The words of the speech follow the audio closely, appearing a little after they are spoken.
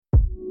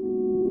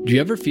Do you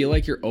ever feel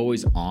like you're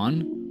always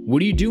on?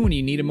 What do you do when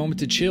you need a moment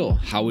to chill?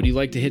 How would you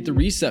like to hit the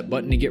reset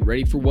button to get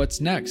ready for what's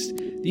next?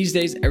 These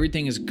days,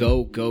 everything is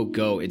go, go,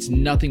 go. It's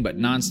nothing but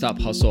nonstop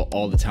hustle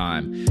all the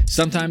time.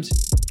 Sometimes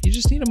you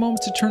just need a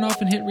moment to turn off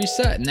and hit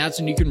reset, and that's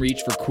when you can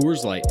reach for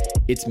Coors Light.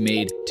 It's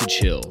made to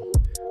chill.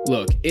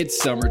 Look, it's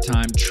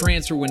summertime,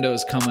 transfer window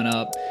is coming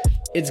up.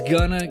 It's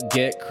gonna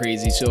get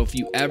crazy, so if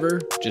you ever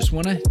just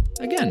wanna,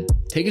 again,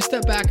 take a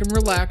step back and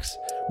relax,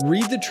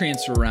 read the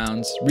transfer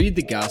rounds, read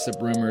the gossip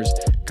rumors,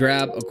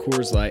 grab a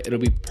Coors Light. It'll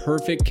be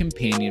perfect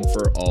companion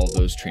for all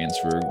those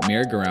transfer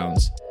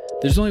merry-go-rounds.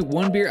 There's only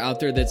one beer out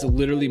there that's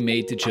literally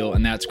made to chill,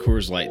 and that's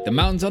Coors Light. The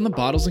mountains on the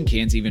bottles and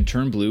cans even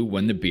turn blue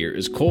when the beer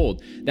is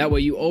cold. That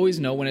way you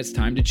always know when it's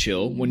time to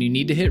chill. When you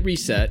need to hit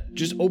reset,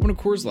 just open a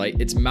Coors Light.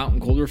 It's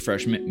mountain cold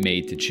refreshment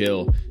made to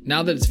chill.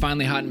 Now that it's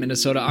finally hot in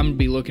Minnesota, I'm going to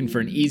be looking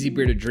for an easy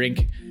beer to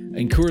drink,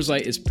 and Coors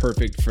Light is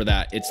perfect for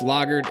that. It's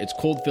lagered, it's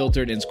cold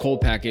filtered, and it's cold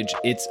packaged.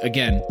 It's,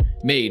 again,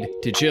 made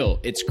to chill.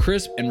 It's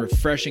crisp and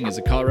refreshing as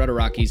the Colorado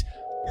Rockies.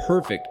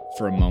 Perfect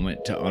for a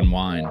moment to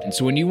unwind. And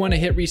so when you want to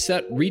hit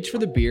reset, reach for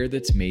the beer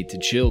that's made to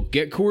chill.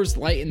 Get Coors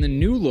Light in the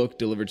new look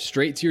delivered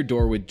straight to your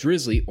door with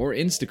Drizzly or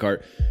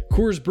Instacart.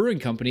 Coors Brewing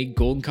Company,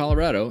 Golden,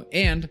 Colorado.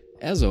 And,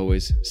 as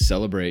always,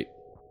 celebrate.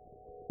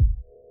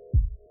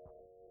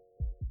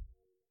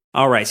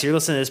 All right, so you're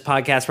listening to this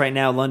podcast right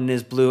now, London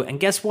is Blue. And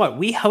guess what?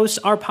 We host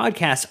our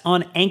podcast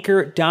on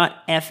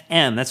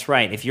Anchor.fm. That's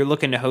right. If you're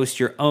looking to host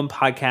your own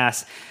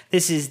podcast,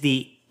 this is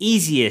the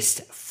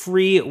easiest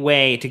free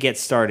way to get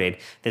started.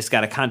 This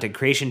got a content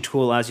creation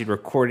tool, allows you to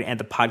record and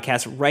the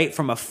podcast right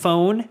from a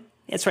phone.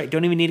 That's right,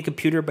 don't even need a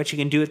computer, but you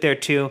can do it there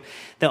too.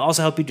 They'll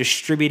also help you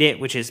distribute it,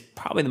 which is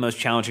probably the most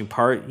challenging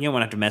part. You don't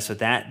want to have to mess with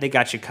that. They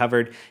got you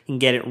covered. You can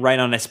get it right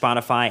on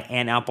Spotify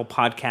and Apple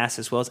Podcasts,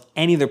 as well as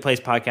any other place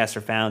podcasts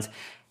are found.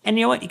 And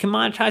you know what? You can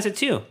monetize it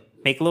too.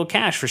 Make a little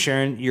cash for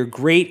sharing your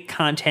great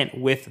content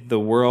with the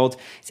world.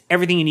 It's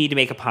everything you need to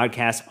make a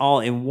podcast all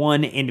in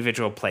one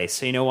individual place.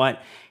 So you know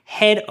what?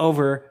 Head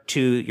over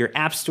to your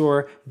app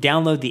store,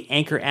 download the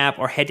Anchor app,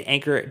 or head to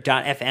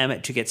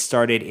anchor.fm to get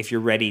started if you're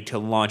ready to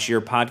launch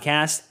your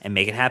podcast and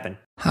make it happen.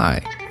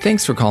 Hi,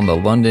 thanks for calling the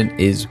London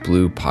is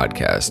Blue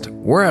podcast.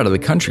 We're out of the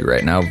country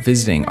right now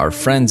visiting our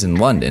friends in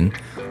London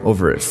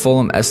over at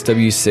Fulham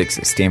SW6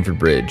 at Stamford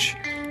Bridge.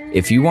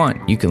 If you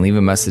want, you can leave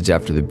a message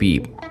after the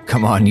beep.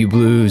 Come on, you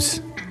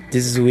Blues.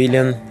 This is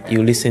William.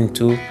 You listen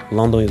to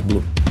London is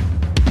Blue.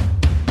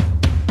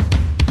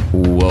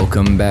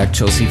 Welcome back,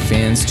 Chelsea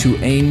fans, to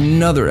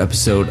another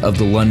episode of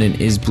the London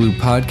is Blue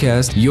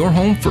podcast, your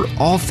home for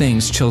all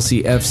things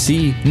Chelsea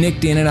FC. Nick,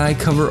 Dan, and I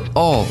cover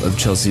all of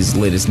Chelsea's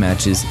latest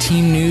matches,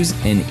 team news,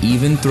 and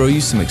even throw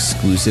you some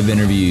exclusive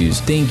interviews.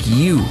 Thank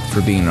you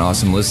for being an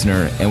awesome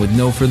listener, and with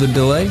no further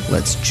delay,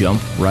 let's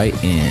jump right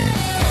in.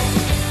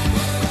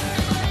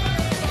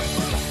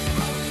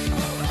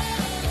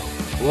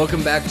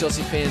 Welcome back,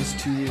 Chelsea fans,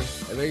 to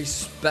a very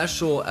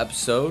special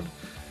episode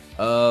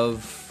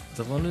of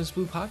the London is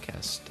Blue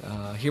podcast.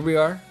 Here we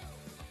are,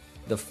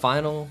 the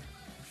final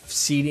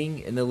seating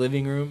in the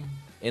living room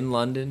in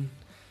London.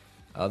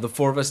 The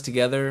four of us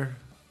together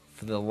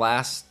for the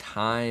last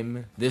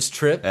time this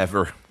trip.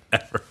 Ever.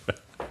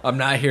 I'm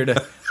not here to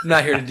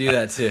do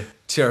that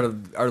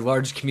to our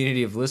large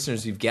community of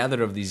listeners we've gathered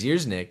over these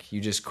years, Nick.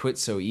 You just quit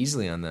so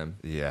easily on them.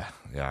 Yeah,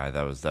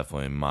 that was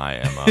definitely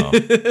my MO.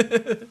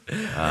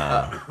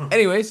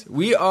 Anyways,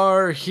 we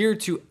are here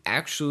to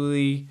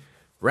actually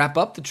wrap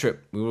up the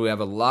trip. We have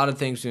a lot of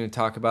things we're going to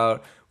talk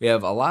about. We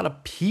have a lot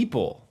of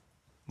people,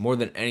 more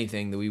than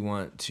anything, that we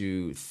want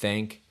to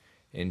thank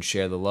and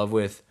share the love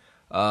with.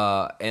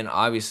 And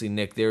obviously,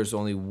 Nick, there's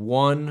only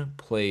one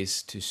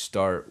place to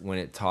start when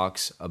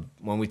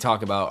we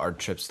talk about our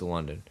trips to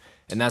London,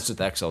 and that's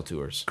with XL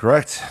Tours.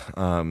 Correct.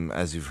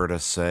 As you've heard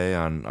us say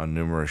on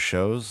numerous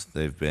shows,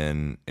 they've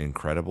been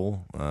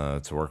incredible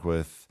to work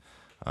with.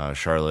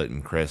 Charlotte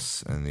and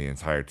Chris and the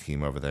entire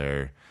team over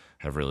there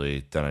have really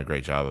done a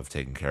great job of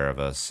taking care of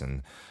us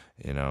and,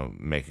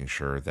 making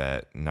sure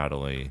that not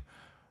only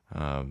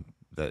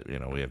that,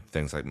 we have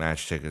things like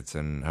match tickets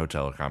and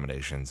hotel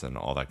accommodations and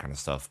all that kind of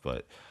stuff,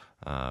 but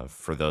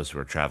for those who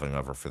are traveling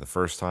over for the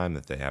first time,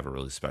 that they have a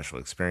really special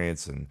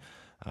experience and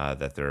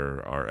that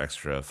there are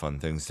extra fun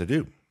things to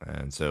do.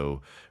 And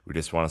so we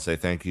just want to say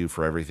thank you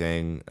for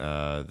everything.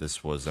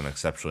 This was an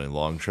exceptionally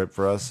long trip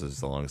for us. It's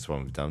the longest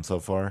one we've done so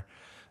far.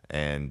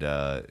 And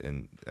I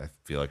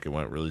feel like it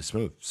went really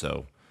smooth.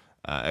 So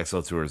XL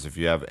Tours, if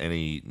you have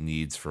any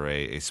needs for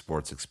a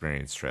sports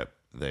experience trip,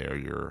 they are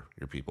your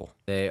people.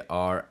 They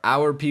are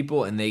our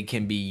people, and they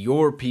can be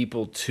your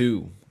people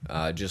too.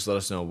 Just let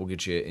us know. We'll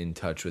get you in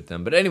touch with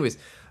them. But anyways,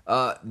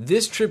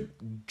 this trip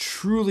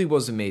truly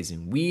was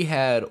amazing. We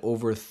had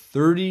over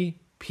 30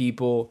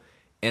 people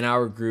in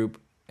our group,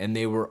 and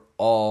they were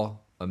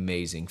all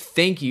amazing.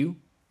 Thank you.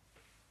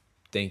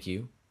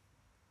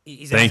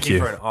 He's asking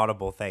for an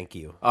audible thank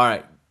you. All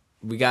right.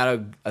 We got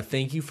a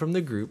thank you from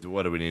the group.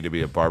 What do we need to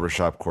be, a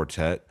barbershop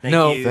quartet? Thank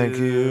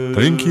you.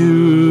 Thank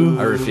you.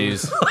 I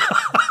refuse.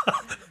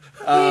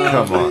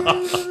 Come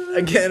on.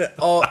 Again,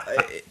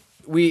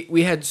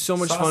 we had so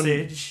much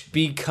Sausage. fun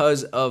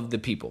because of the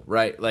people,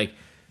 right? Like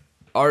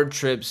our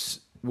trips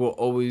will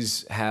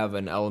always have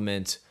an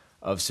element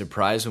of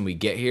surprise when we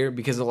get here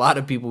because a lot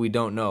of people we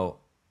don't know.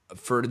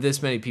 For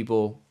this many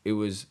people, it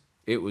was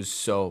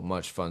so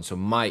much fun. So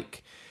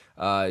Mike,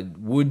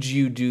 would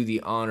you do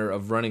the honor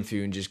of running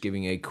through and just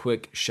giving a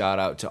quick shout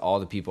out to all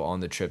the people on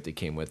the trip that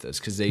came with us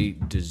because they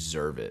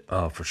deserve it.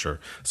 Oh, for sure.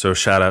 So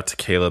shout out to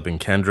Caleb and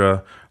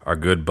Kendra, our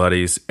good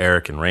buddies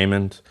Eric and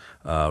Raymond,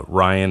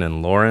 Ryan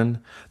and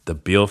Lauren, the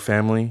Beal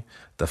family,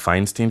 the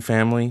Feinstein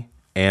family,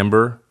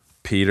 Amber,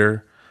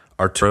 Peter,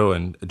 Arturo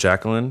and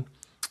Jacqueline,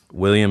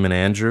 William and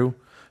Andrew,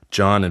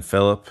 John and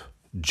Philip,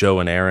 Joe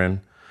and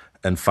Aaron,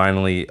 and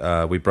finally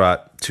we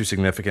brought 2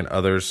 significant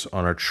others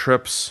on our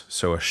trips.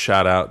 So a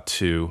shout out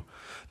to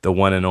the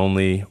one and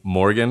only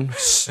Morgan,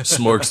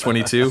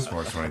 Smorgs22.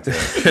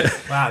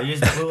 Smorgs22. Wow, you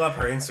just blew up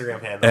her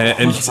Instagram handle.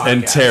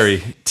 and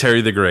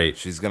Terry the Great.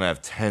 She's gonna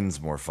have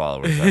tens more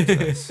followers after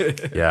this.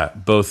 Yeah,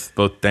 both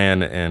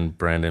Dan and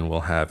Brandon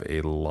will have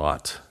a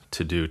lot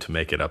to do to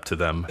make it up to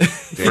them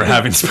for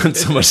having spent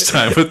so much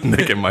time with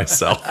Nick and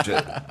myself.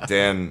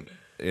 Dan,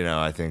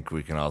 I think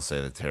we can all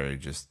say that Terry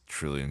just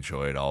truly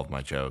enjoyed all of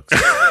my jokes,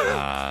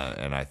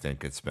 and I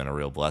think it's been a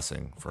real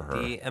blessing for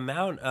her. The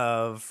amount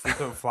of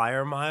frequent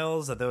flyer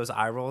miles that those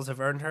eye rolls have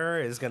earned her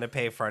is going to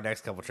pay for our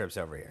next couple trips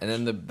over here. And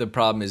then the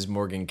problem is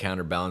Morgan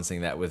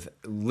counterbalancing that with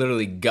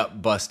literally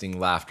gut-busting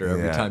laughter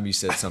every Yeah. time you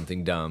said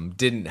something dumb.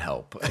 Didn't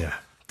help. Yeah.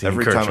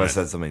 Every time I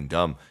said something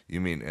dumb, you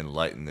mean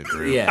enlighten the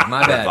group. Yeah,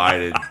 my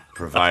bad.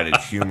 Provided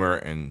humor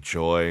and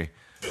joy,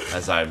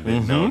 as I've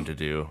been known to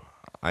do.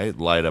 I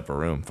light up a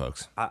room,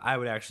 folks. I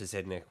would actually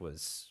say Nick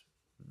was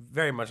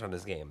very much on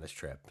his game this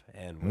trip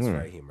and was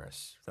very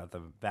humorous throughout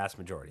the vast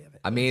majority of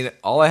it. I mean,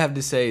 all I have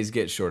to say is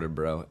get shorted,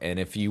 bro. And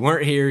if you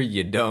weren't here,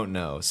 you don't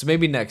know. So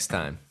maybe next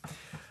time.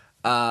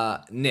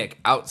 Nick,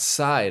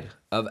 outside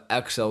of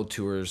XL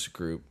Tours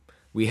group,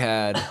 we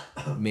had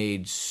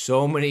made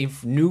so many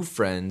new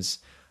friends,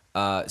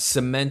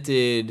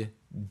 cemented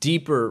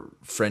deeper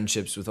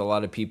friendships with a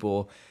lot of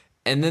people.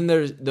 And then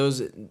there's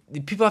those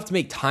people have to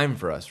make time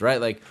for us, right?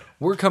 Like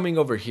we're coming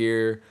over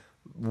here.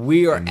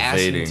 We are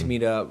asking to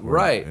meet up.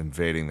 Right.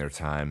 Invading their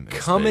time.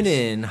 Coming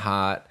space. in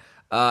hot.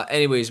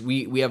 Anyways,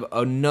 we have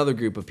another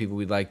group of people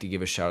we'd like to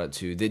give a shout out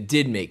to that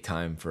did make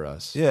time for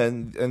us. Yeah,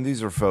 and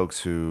these are folks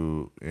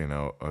who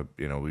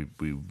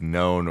we've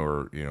known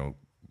or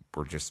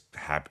we're just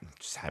happen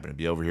to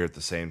be over here at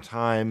the same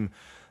time.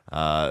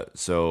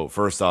 So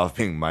first off,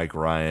 being Mike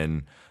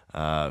Ryan,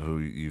 who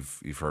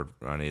you've heard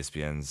on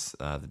ESPN's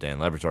The Dan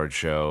Le Batard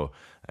Show,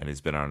 and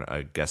he's been on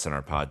a guest on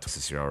our pod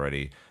this year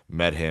already.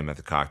 Met him at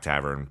the Cock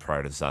Tavern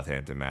prior to the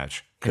Southampton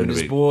match. And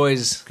his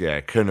boys. Yeah,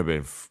 couldn't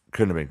have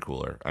been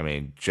cooler. I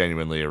mean,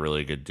 genuinely a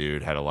really good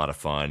dude. Had a lot of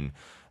fun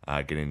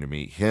getting to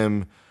meet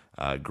him.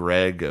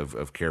 Greg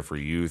of Care for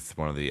Youth,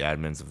 one of the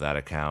admins of that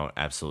account,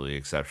 absolutely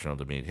exceptional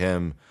to meet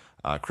him.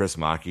 Chris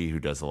Maki, who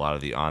does a lot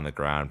of the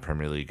on-the-ground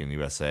Premier League and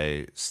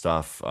USA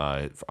stuff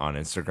on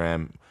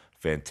Instagram.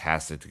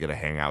 Fantastic to get to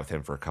hang out with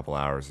him for a couple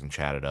hours and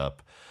chat it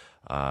up.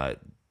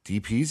 D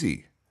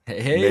Peasy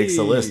makes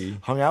the list.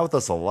 Hung out with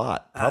us a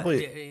lot.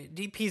 Probably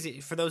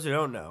DPZ, for those who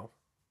don't know,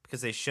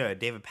 because they should,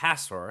 David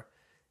Pastor,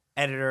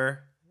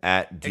 editor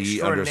at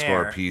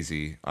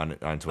D_Peasy on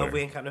Twitter. of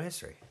We Ain't Got No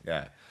History.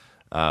 Yeah.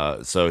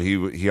 So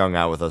he hung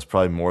out with us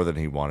probably more than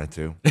he wanted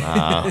to.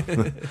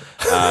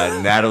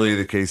 Natalie,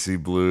 the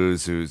KC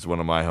Blues, who's one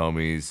of my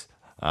homies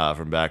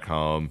from back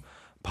home.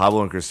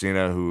 Pablo and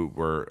Christina, who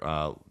were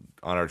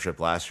on our trip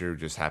last year,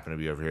 just happened to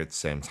be over here at the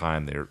same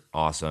time. They're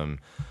awesome.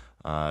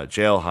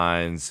 JL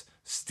Hines,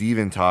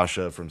 Steven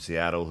Tasha from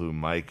Seattle, who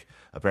Mike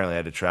apparently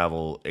had to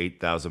travel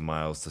 8,000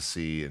 miles to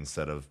see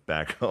instead of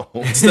back home.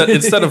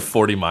 Instead of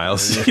 40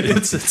 miles.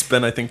 It's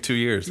been, I think, 2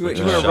 years. You want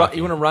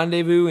to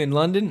rendezvous in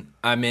London?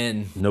 I'm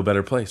in. No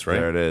better place, right?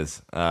 There it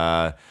is.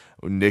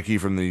 Nikki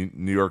from the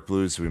New York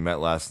Blues, who we met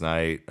last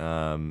night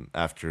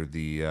after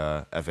the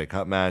FA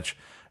Cup match.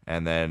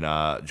 And then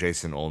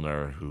Jason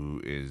Olner,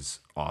 who is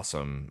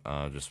awesome,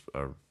 just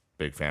a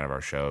big fan of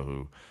our show,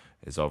 who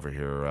is over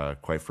here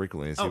quite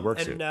frequently as he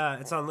works and here.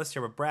 it's on the list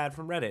here with Brad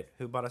from Reddit,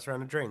 who bought us a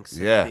round of drinks.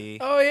 Yeah.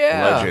 Oh,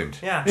 yeah. Legend.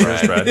 Yeah.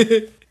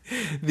 Brad.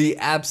 The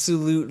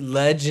absolute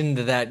legend,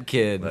 that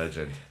kid.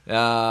 Legend.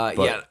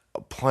 Yeah.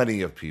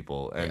 Plenty of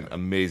people, and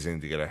amazing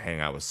to get to hang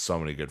out with so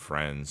many good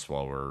friends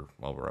while we're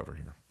over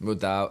here.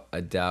 Without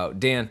a doubt.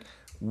 Dan,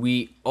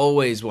 we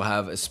always will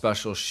have a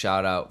special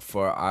shout out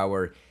for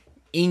our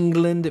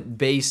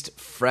England-based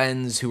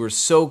friends who were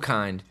so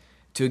kind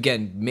to,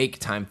 again, make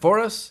time for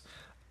us.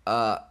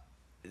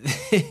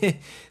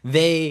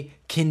 They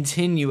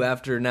continue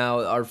after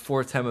now our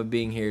fourth time of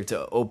being here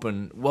to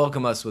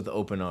welcome us with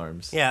open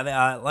arms.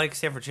 Yeah, like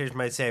Stanford Cheers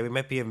might say, we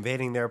might be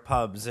invading their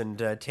pubs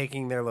and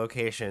taking their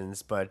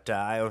locations, but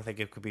I don't think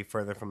it could be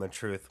further from the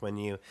truth when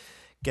you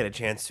get a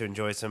chance to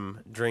enjoy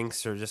some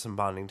drinks or just some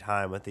bonding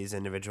time with these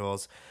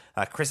individuals.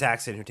 Chris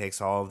Axon, who takes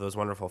all of those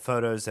wonderful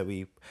photos that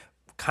we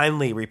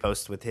kindly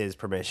repost with his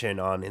permission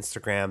on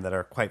Instagram that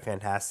are quite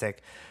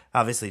fantastic.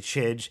 Obviously,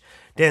 Chidge,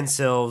 Dan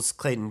Silves,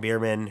 Clayton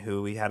Bierman,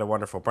 who we had a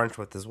wonderful brunch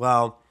with as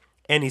well.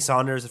 Andy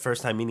Saunders, the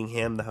first time meeting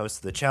him, the host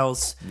of the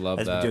Chels, Love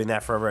has that. been doing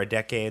that for over a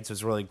decade, so it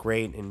was really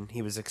great, and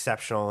he was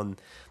exceptional in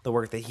the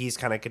work that he's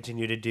kind of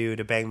continued to do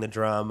to bang the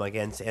drum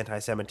against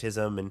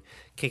anti-Semitism and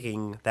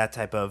kicking that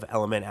type of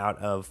element out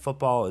of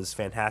football is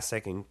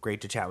fantastic and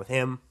great to chat with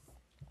him.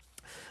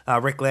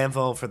 Rick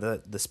Glanville for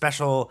the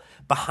special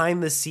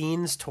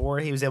behind-the-scenes tour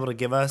he was able to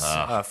give us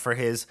for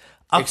his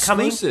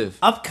Exclusive.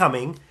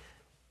 upcoming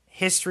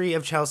history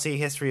of Chelsea,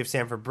 history of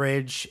Stamford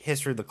Bridge,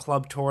 history of the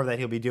club tour that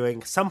he'll be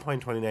doing some point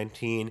in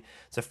 2019.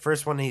 It's the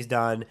first one he's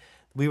done.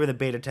 We were the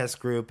beta test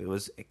group. It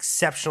was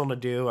exceptional to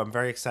do. I'm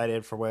very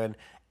excited for when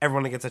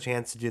everyone gets a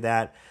chance to do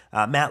that.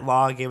 Matt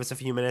Law gave us a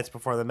few minutes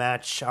before the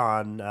match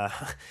on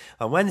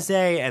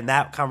Wednesday, and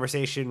that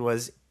conversation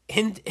was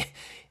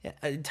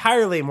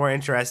entirely more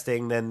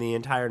interesting than the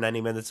entire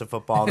 90 minutes of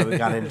football that we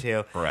got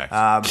into. Correct.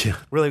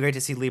 Really great to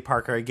see Lee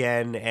Parker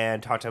again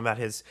and talk to him about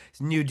his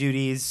new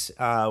duties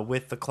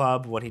with the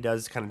club, what he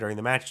does kind of during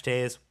the match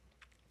days.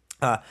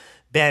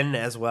 Ben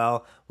as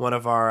well, one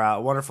of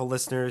our wonderful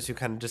listeners who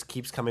kind of just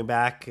keeps coming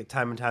back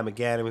time and time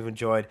again, and we've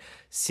enjoyed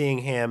seeing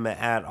him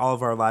at all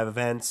of our live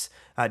events.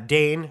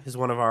 Dane, who's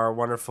one of our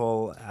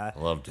wonderful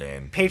Love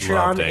Dane. Patreon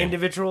Love Dane.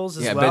 individuals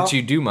as Yeah, I well. bet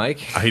you do, Mike.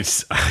 I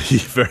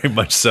very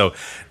much so.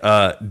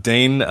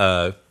 Dane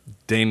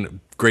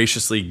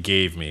graciously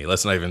gave me,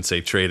 let's not even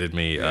say traded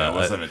me, That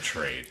wasn't a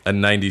trade. a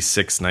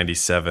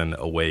 96-97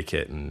 away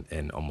kit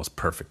in almost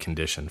perfect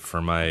condition for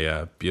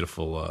my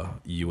beautiful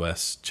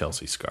U.S.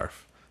 Chelsea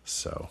scarf.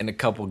 So And a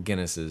couple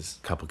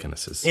Guinnesses. couple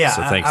Guinnesses. Yeah.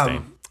 So thanks,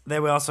 Dane.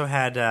 Then we also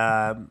had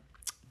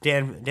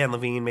Dan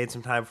Levine made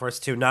some time for us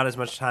too. Not as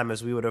much time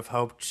as we would have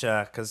hoped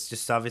because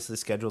just obviously the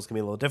schedule's going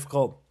to be a little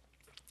difficult.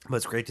 But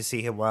it's great to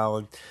see him well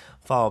and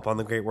follow up on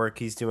the great work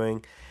he's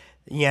doing.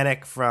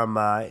 Yannick from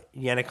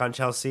Yannick on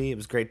Chelsea. It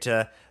was great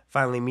to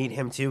finally meet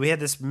him too. We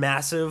had this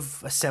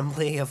massive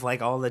assembly of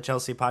like all the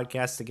Chelsea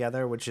podcasts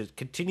together, which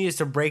continues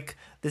to break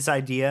this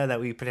idea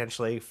that we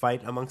potentially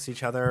fight amongst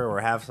each other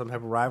or have some type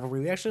of rivalry.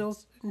 We actually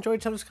enjoy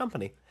each other's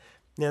company.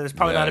 You know, there's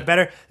probably not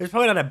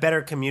a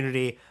better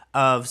community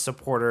of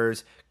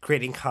supporters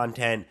creating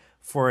content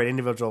for an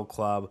individual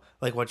club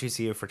like what you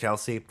see for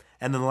Chelsea.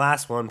 And then the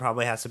last one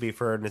probably has to be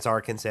for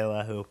Nazar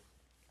Kinsella, who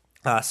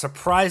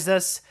surprised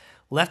us,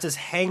 left us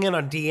hanging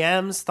on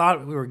DMs,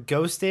 thought we were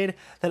ghosted.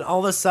 Then all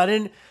of a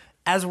sudden,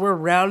 as we're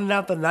rounding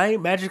out the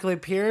night, magically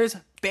appears,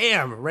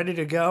 bam, ready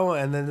to go.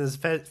 And then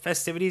the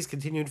festivities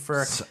continued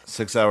for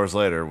 6 hours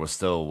later, was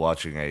still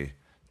watching a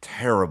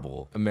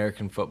terrible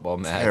American football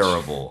match.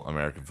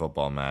 American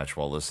football match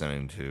while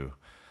listening to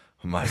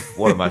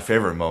one of my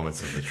favorite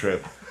moments of the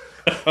trip.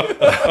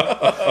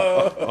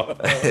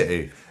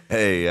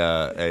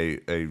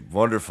 A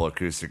wonderful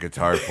acoustic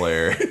guitar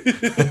player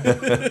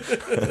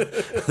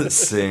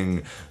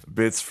sing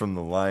bits from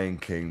The Lion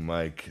King.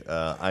 Mike,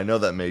 I know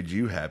that made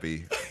you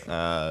happy.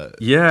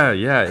 Yeah.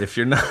 If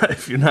you're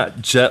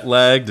not jet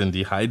lagged and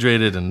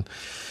dehydrated and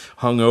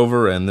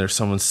hungover, and there's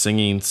someone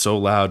singing so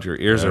loud your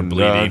ears are And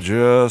I bleeding.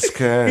 just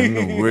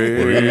can't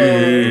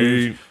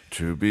wait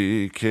to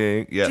be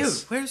king.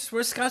 Yes. Dude,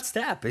 where's Scott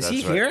Stapp? Is That's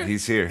he right. here?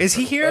 He's here. Is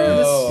he here?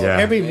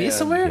 Yeah. Airbnb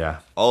somewhere? Yeah.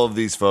 All of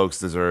these folks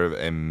deserve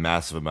a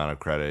massive amount of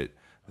credit.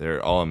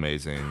 They're all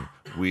amazing.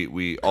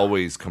 We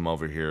always come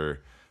over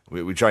here.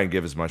 We try and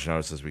give as much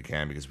notice as we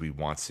can because we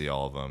want to see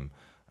all of them.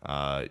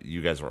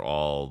 You guys are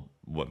all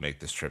what make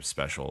this trip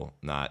special.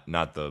 Not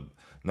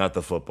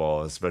the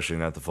football, especially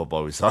not the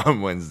football we saw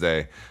on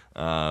Wednesday.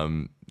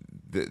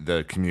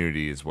 The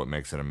community is what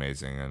makes it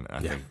amazing, and I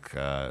think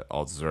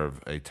all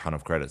deserve a ton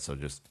of credit. So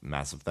just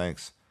massive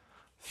thanks.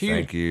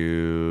 Thank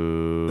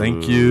you.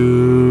 Thank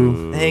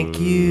you. Thank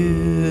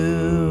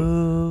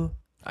you.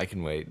 I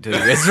can wait till you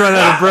guys run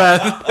out of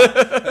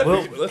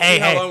breath.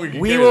 Hey,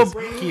 we will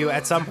break you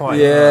at some point.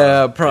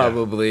 Yeah,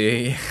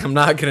 probably. I'm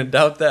not going to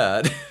doubt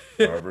that.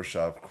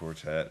 Barbershop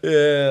Quartet.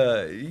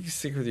 Yeah, you can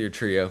stick with your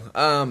trio.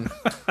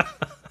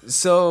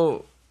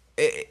 So,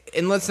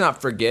 and let's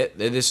not forget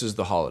that this is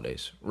the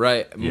holidays,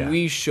 right? I mean, Yeah.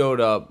 we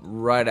showed up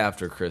right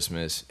after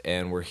Christmas,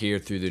 and we're here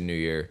through the New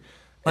Year.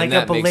 Like And a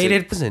that makes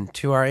belated it- present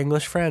to our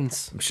English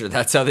friends. I'm sure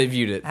that's how they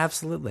viewed it.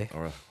 Absolutely.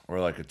 Or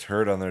like a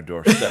turd on their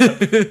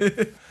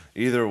doorstep.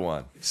 Either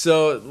one.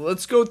 So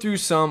let's go through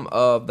some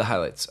of the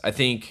highlights. I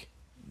think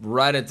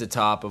right at the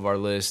top of our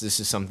list, this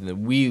is something that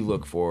we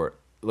look forward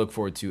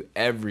to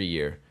every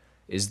year,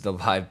 is the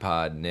live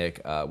pod,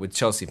 Nick, with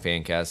Chelsea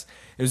Fancast.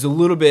 It was a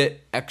little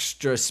bit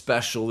extra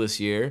special this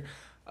year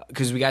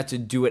because we got to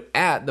do it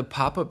at the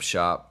pop-up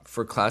shop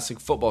for classic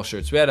football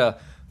shirts. We had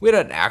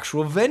an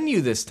actual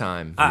venue this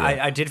time.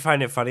 I did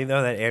find it funny,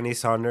 though, that Andy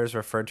Saunders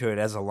referred to it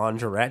as a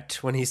laundrette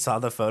when he saw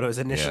the photos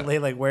initially.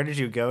 Yeah. Like, where did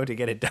you go to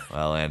get it done?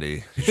 Well,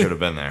 Andy, you should have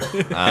been there.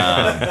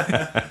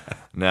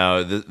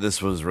 No,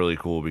 this was really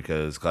cool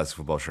because Classic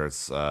Football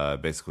Shirts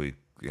basically,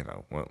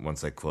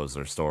 once they close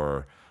their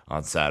store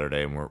on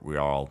Saturday, and we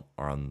all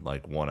are on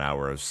like 1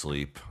 hour of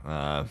sleep,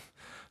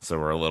 so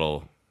we're a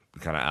little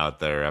kind of out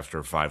there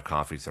after 5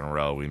 coffees in a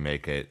row. We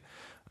make it.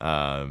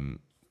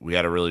 We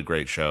had a really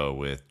great show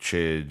with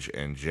Chidge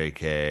and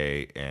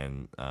JK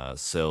and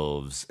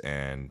Silves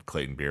and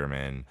Clayton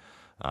Bierman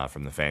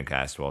from the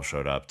Fancast, who all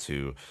showed up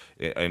to,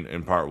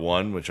 in part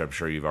 1, which I'm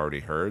sure you've already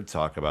heard,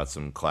 talk about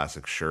some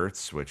classic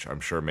shirts, which I'm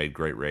sure made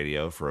great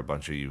radio for a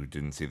bunch of you who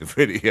didn't see the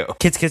video.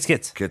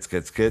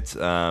 Kits.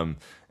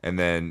 And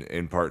then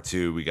in part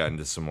 2, we got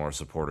into some more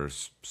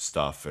supporters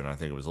stuff, and I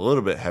think it was a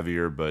little bit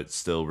heavier, but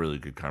still really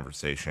good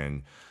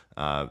conversation.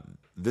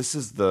 This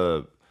is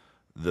the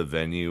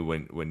venue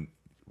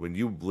when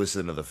you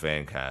listen to the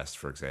Fancast,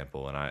 for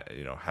example, and I,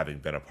 having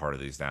been a part of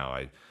these now,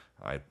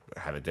 I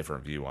have a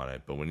different view on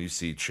it. But when you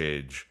see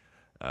Chidge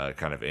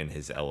kind of in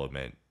his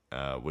element,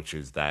 which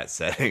is that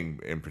setting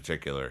in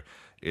particular,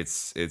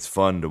 it's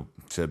fun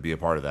to be a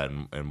part of that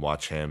and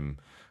watch him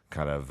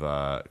kind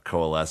of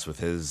coalesce with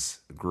his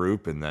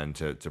group, and then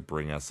to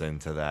bring us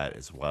into that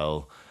as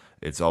well.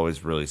 It's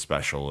always really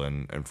special,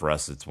 and for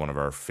us, it's one of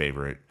our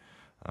favorite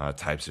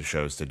types of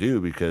shows to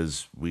do,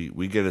 because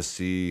we get to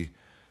see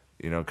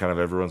kind of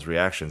everyone's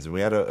reactions. And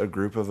we had a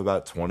group of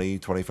about 20,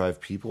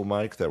 25 people,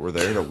 Mike, that were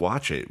there to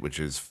watch it, which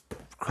is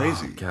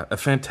crazy. Oh, God, a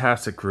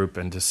fantastic group,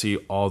 and to see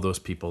all those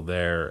people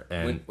there.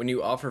 And When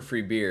you offer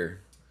free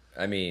beer,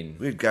 I mean,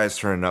 We had guys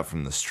turning up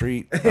from the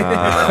street.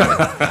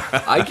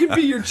 I could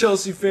be your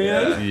Chelsea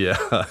fan. yeah.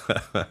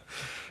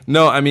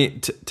 No, I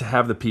mean, to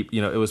have the people,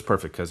 it was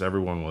perfect because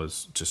everyone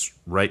was just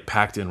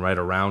packed in right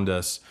around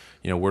us.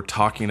 We're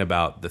talking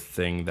about the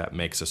thing that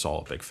makes us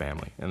all a big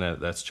family, and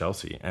that's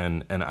Chelsea.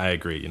 And I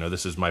agree.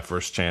 This is my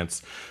first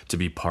chance to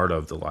be part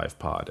of the live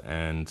pod,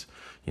 and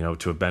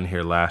to have been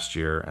here last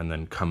year and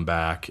then come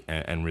back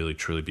and really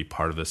truly be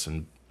part of this,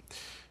 and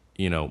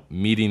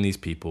meeting these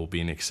people,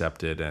 being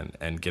accepted,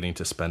 and getting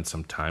to spend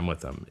some time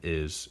with them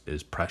is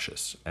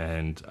precious.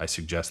 And I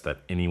suggest that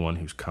anyone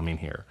who's coming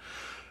here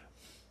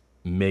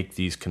make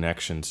these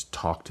connections,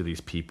 talk to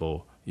these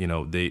people.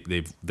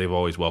 They've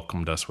always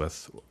welcomed us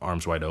with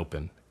arms wide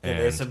open. And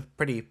there's some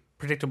pretty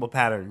predictable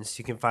patterns.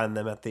 You can find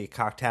them at the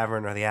Cock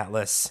Tavern or the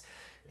Atlas.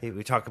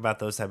 We talk about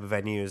those type of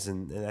venues,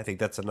 and I think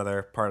that's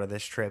another part of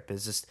this trip,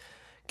 is just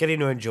getting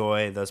to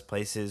enjoy those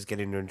places,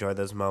 getting to enjoy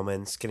those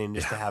moments, getting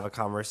just to have a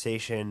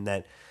conversation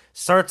that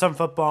starts on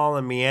football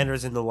and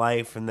meanders into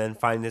life, and then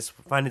find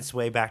its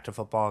way back to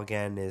football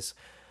again, is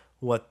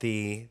what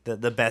the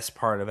best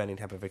part of any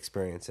type of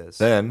experience is.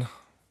 Then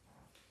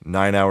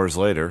 9 hours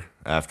later,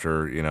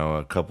 after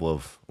a couple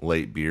of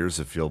late beers,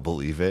 if you'll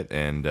believe it,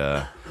 and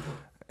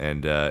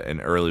an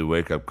early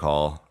wake up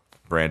call,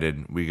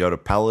 Brandon, we go to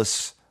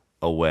Palace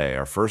away,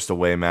 our first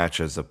away match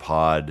as a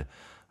pod.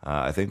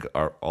 I think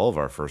all of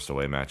our first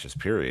away matches,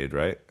 period,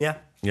 right? Yeah.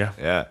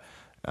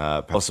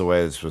 Palace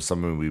away, this was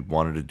something we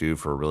wanted to do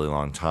for a really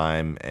long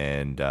time,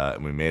 and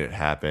we made it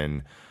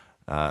happen.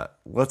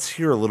 Let's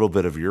hear a little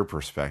bit of your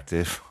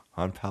perspective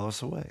on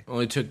Palace away.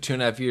 Only took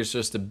 2.5 years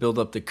just to build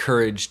up the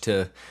courage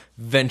to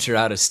venture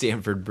out of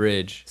Stamford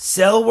Bridge.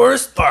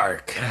 Selhurst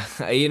Park.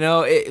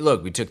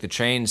 Look, we took the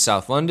train to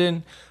South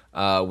London.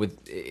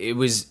 It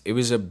was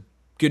a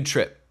good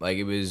trip. Like,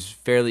 it was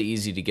fairly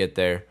easy to get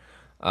there.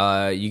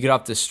 You get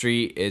off the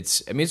street.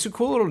 It's a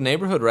cool little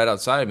neighborhood right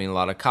outside. I mean, a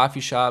lot of coffee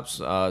shops,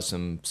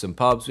 some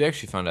pubs. We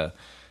actually found a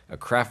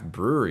craft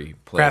brewery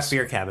place. Craft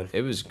beer cabin.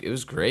 It was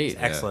great.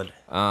 It's excellent.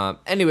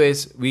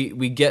 Anyways,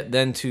 we get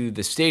then to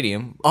the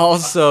stadium,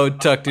 also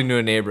tucked into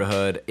a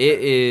neighborhood. It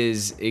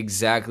is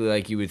exactly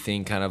like you would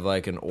think, kind of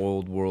like an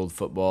old world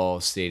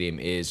football stadium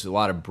is. A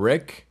lot of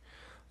brick.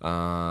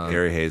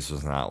 Gary Hayes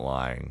was not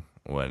lying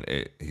when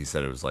he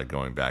said it was like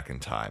going back in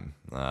time.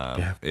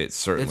 It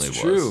certainly was. It's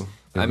true.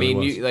 I mean,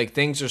 was.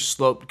 Things are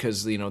sloped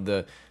because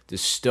the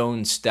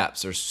stone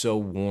steps are so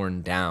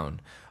worn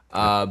down.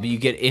 But you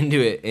get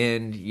into it,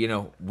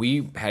 and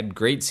we had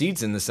great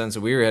seats in the sense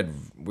that we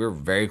were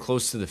very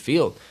close to the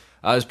field.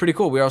 It was pretty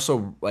cool. We were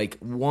also like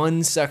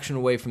one section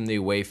away from the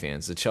away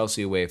fans, the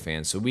Chelsea away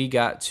fans. So we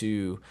got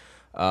to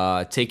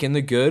take in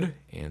the good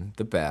and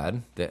the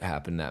bad that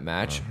happened that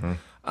match.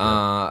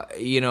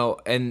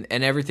 And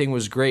everything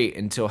was great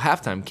until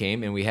halftime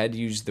came, and we had to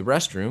use the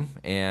restroom.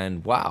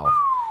 And wow,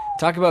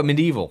 talk about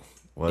medieval!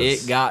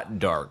 It got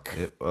dark.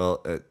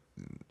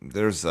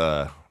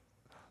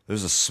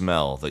 There's a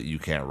smell that you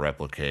can't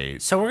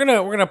replicate. So we're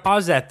gonna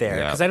pause that there,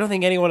 Yeah. because I don't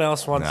think anyone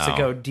else wants to No.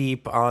 go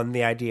deep on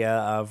the idea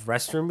of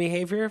restroom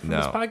behavior from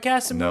this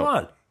podcast, and move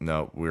on.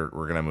 No,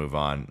 we're gonna move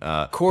on.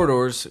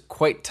 Corridors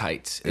quite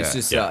tight. It's Yeah.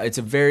 just it's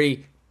a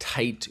very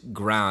tight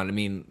ground. I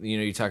mean,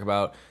 you talk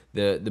about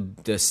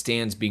the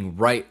stands being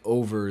right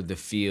over the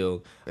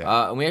field.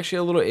 And we actually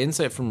had a little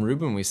insight from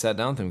Ruben. We sat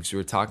down with him because we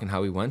were talking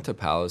how he went to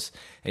Palace,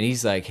 and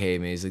he's like, "Hey,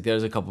 man," he's like,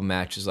 "There's a couple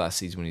matches last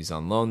season when he's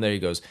on loan there." He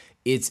goes,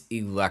 "It's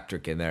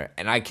electric in there,"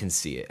 and I can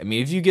see it. I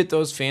mean, if you get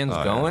those fans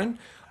going,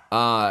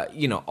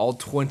 all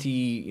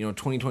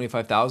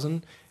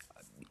 25,000.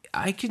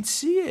 I can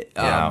see it.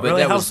 Yeah. But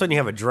really that helps was, when you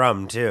have a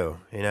drum too.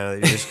 You know,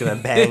 you're just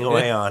gonna bang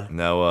away on.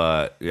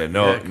 No,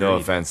 no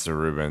offense to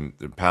Ruben.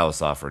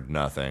 Palace offered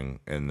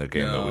nothing in the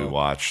game that we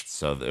watched,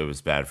 so it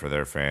was bad for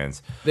their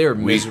fans. they're a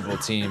miserable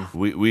team.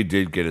 We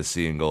did get to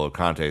see N'Golo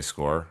Kante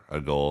score a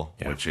goal,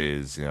 which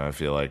is I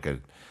feel like a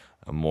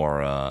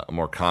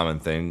more common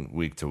thing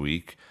week to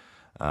week.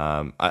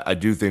 I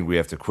do think we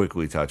have to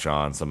quickly touch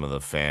on some of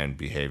the fan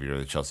behavior,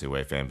 the Chelsea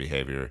away fan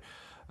behavior.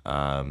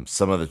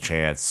 Some of the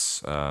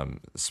chants,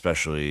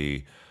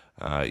 especially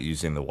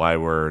using the Y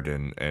word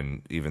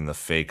and even the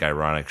fake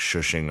ironic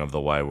shushing of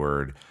the Y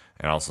word,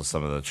 and also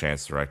some of the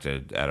chants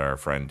directed at our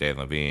friend Dan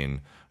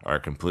Levine are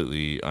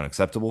completely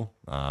unacceptable.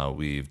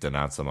 We've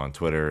denounced them on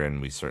Twitter,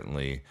 and we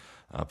certainly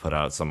put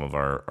out some of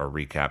our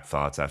recap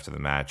thoughts after the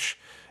match.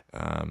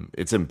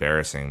 It's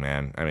embarrassing,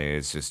 man. I mean,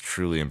 it's just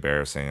truly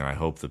embarrassing. And I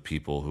hope the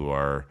people who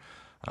are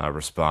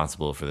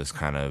responsible for this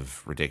kind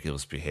of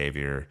ridiculous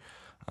behavior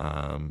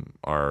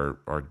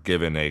are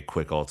given a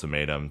quick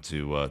ultimatum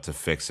to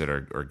fix it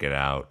or get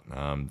out.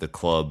 The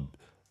club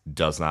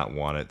does not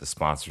want it. The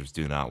sponsors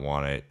do not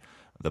want it.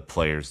 The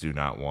players do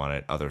not want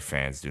it. Other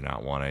fans do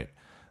not want it.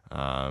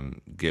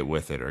 Get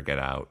with it or get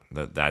out.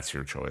 That's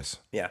your choice.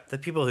 Yeah, the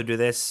people who do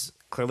this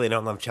clearly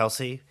don't love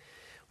Chelsea.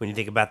 When you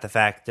think about the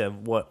fact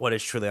of what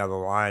is truly on the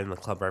line, the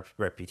club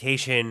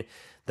reputation,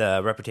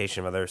 the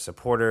reputation of other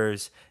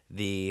supporters,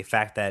 the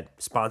fact that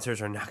sponsors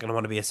are not going to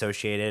want to be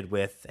associated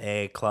with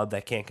a club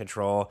that can't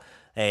control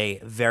a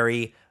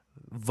very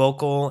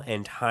vocal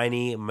and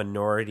tiny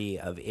minority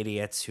of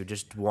idiots who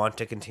just want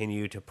to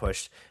continue to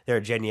push their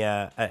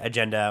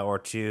agenda or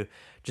to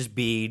just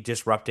be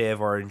disruptive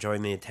or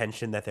enjoying the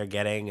attention that they're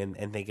getting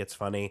and think it's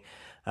funny.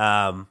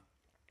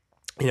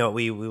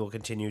 We will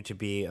continue to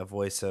be a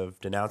voice of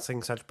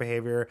denouncing such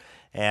behavior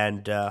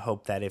and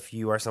hope that if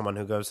you are someone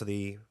who goes to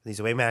these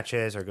away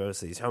matches or goes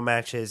to these home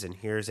matches and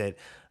hears it,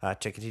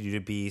 to continue to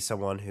be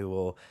someone who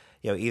will,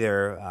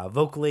 either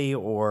vocally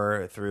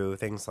or through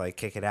things like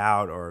Kick It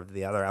Out or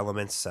the other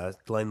elements,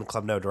 letting the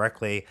club know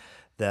directly.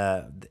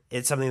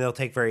 It's something they'll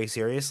take very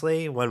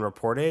seriously when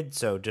reported.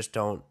 So just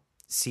don't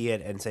see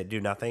it and say do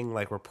nothing.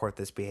 Like, report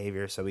this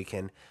behavior so we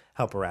can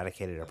help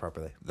eradicate it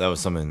appropriately. That was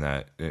something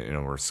that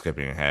we're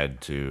skipping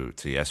ahead to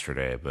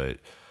yesterday, but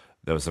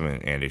that was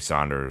something Andy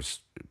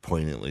Saunders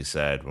poignantly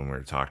said when we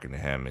were talking to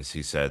him. Is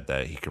he said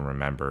that he can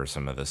remember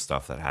some of the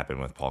stuff that happened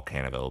with Paul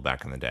Canaville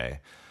back in the day,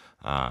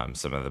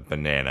 some of the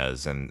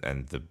bananas and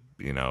the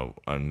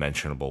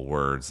unmentionable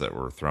words that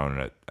were thrown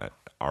at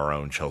our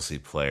own Chelsea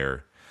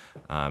player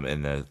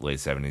in the late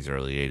 70s,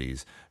 early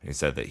 80s. And he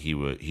said that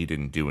he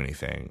didn't do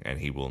anything, and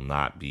he will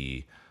not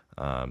be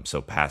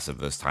so passive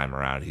this time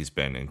around. He's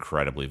been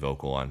incredibly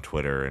vocal on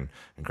Twitter and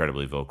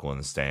incredibly vocal in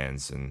the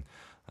stands. And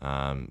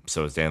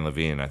so is Dan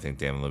Levine. I think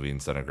Dan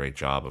Levine's done a great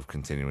job of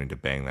continuing to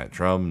bang that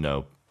drum.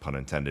 No pun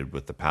intended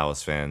with the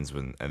Palace fans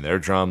and their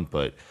drum,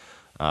 but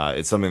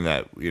it's something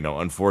that,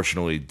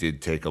 unfortunately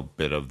did take a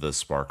bit of the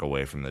spark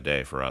away from the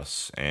day for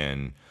us.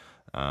 And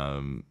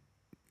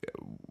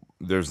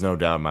there's no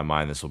doubt in my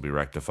mind this will be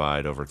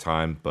rectified over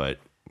time, but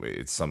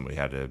it's something we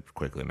had to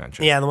quickly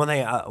mention. Yeah, the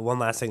one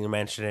last thing to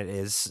mention it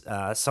is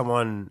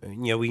someone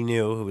we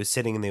knew who was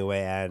sitting in the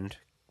away end.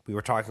 We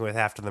were talking with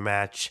after the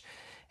match,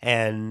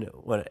 and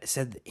when it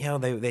said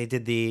they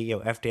did the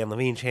F Dan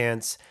Levine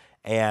chants,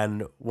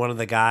 and one of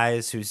the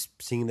guys who's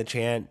singing the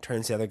chant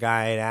turns to the other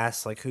guy and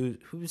asks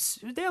who's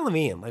Dan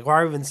Levine? Like, why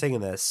are we even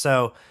singing this?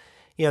 So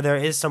there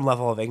is some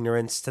level of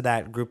ignorance to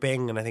that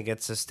grouping, and I think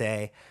it's just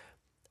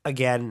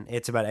again,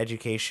 it's about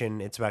education,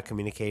 it's about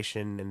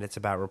communication, and it's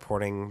about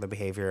reporting the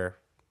behavior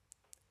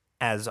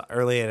as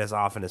early and as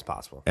often as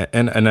possible.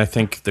 And I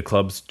think the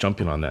club's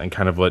jumping on that, and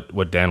kind of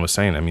what Dan was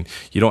saying. I mean,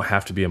 you don't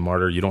have to be a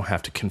martyr. You don't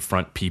have to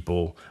confront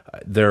people.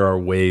 There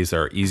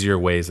are easier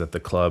ways that the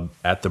club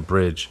at the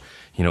bridge,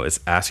 is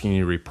asking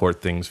you to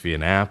report things via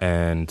an app.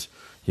 And,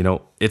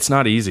 it's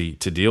not easy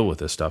to deal with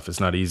this stuff. It's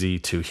not easy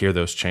to hear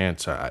those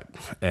chants. But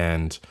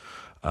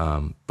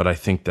I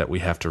think that we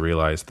have to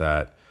realize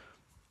that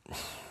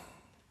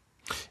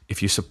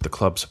if you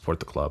support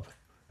the club,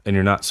 and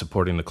you're not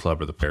supporting the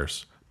club or the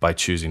players by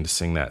choosing to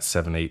sing that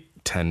 7,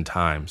 8, 10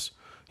 times,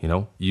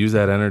 use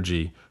that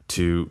energy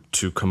to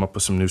come up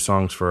with some new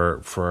songs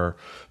for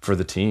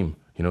the team.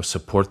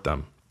 Support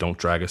them. Don't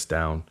drag us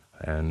down.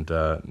 And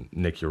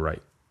Nick, you're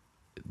right.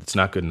 It's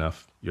not good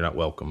enough. You're not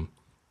welcome,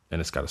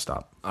 and it's got to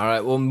stop. All right,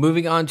 well,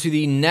 moving on to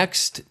the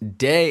next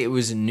day, it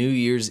was New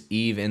Year's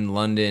Eve in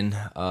London.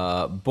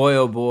 Boy,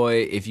 oh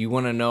boy, if you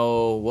want to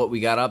know what we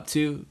got up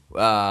to,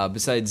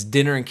 besides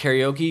dinner and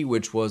karaoke,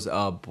 which was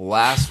a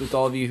blast with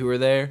all of you who were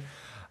there,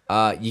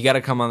 you got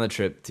to come on the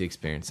trip to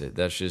experience it.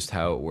 That's just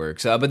how it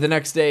works. But the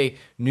next day,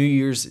 New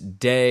Year's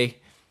Day,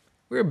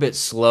 we were a bit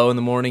slow in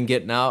the morning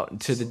getting out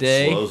to the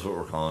day. Slow's what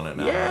we're calling it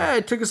now. Yeah,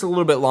 it took us a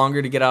little bit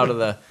longer to get out of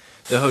the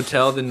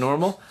hotel than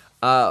normal.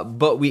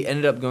 But we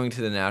ended up going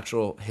to the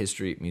Natural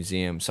History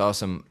Museum, saw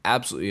some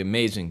absolutely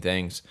amazing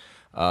things,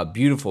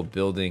 beautiful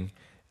building,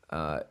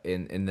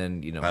 and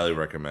then highly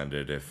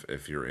recommended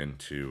if you're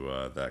into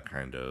that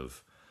kind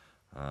of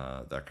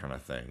that kind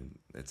of thing.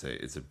 It's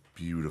a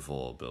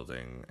beautiful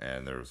building,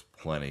 and there's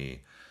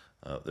plenty.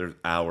 There's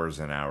hours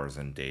and hours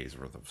and days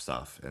worth of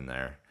stuff in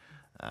there.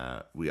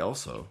 We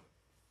also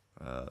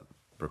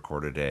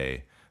recorded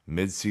a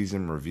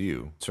mid-season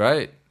review. That's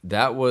right.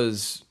 That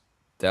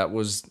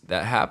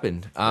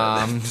happened.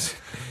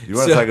 You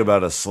want to talk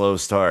about a slow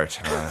start?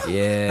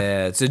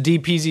 Yeah. So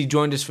DPZ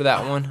joined us for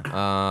that one.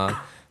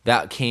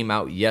 That came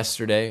out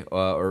yesterday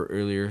or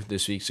earlier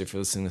this week. So if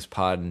you're listening to this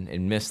pod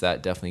and missed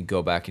that, definitely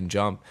go back and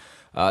jump.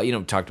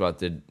 Talked about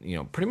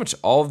pretty much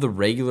all of the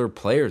regular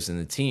players in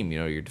the team.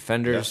 Your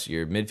defenders,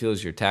 your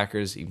midfielders, your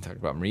attackers. Even talked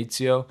about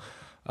Maurizio.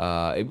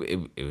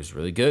 It was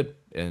really good.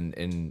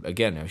 And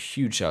again, a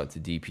huge shout out to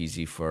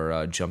DPZ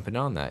for jumping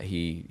on that.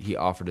 He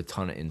offered a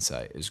ton of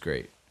insight. It was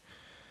great.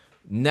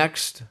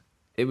 Next,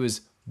 it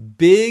was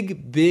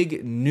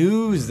big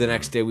news. The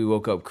next day we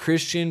woke up.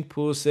 Christian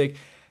Pulisic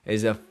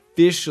is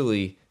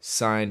officially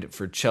signed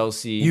for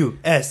Chelsea.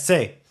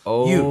 USA.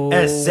 Oh,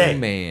 USA.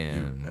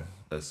 Man.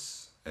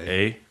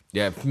 A.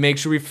 Yeah, make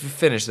sure we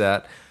finish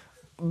that.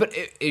 But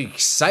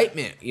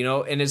excitement,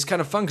 and it's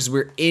kind of fun because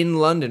we're in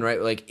London,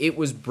 right? Like, it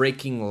was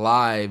breaking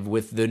live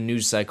with the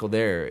news cycle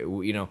there.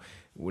 We're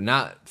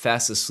not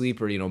fast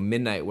asleep or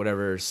midnight,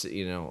 whatever.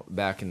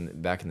 Back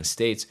in the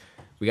States,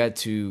 we got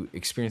to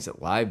experience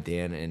it live,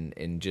 Dan,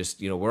 and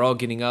just we're all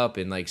getting up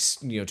and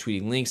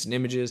tweeting links and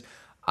images.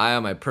 I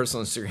on my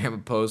personal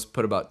Instagram post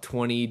put about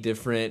 20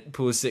 different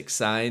Pulisic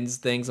signs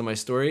things on my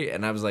story,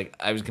 and I was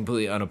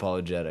completely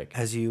unapologetic.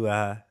 As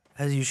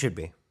you should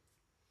be.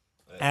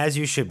 As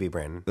you should be,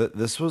 Brandon.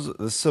 This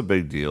is a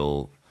big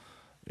deal,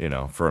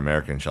 for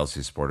American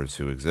Chelsea supporters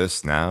who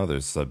exist now.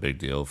 There's a big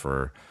deal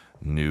for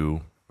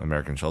new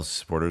American Chelsea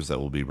supporters that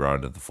will be brought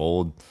into the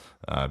fold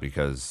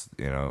because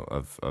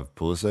of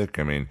Pulisic.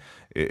 I mean,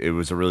 it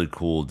was a really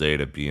cool day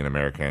to be an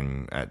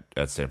American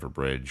at Stamford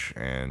Bridge,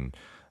 and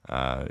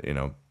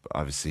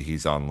obviously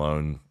he's on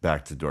loan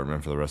back to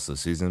Dortmund for the rest of the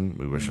season.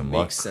 We wish him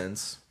luck. Makes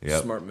sense.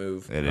 Yep. Smart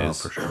move. It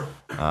is for sure.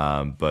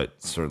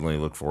 But certainly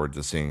look forward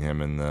to seeing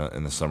him in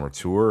the summer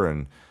tour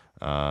and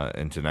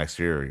into next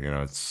year.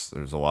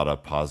 There's a lot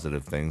of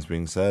positive things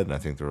being said, and I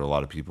think there are a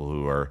lot of people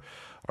who are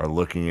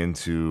looking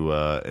into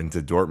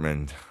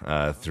Dortmund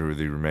through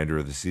the remainder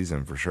of the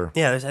season for sure.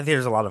 Yeah, I think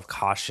there's a lot of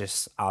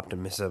cautious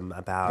optimism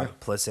about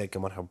Pulisic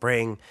and what he'll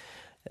bring.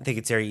 I think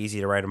it's very easy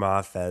to write him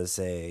off as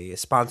a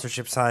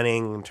sponsorship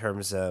signing in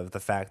terms of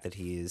the fact that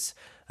he's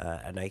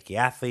a Nike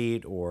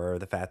athlete or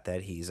the fact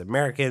that he's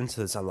American,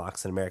 so this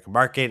unlocks an American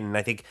market. And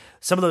I think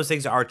some of those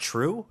things are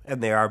true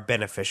and they are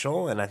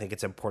beneficial, and I think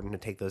it's important to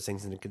take those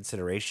things into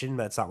consideration.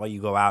 That's not why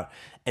you go out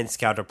and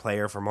scout a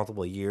player for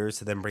multiple years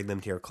to then bring them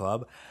to your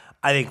club.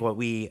 I think what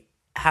we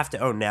have to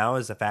own now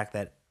is the fact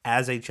that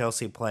as a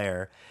Chelsea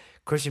player,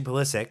 Christian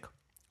Pulisic,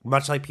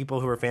 much like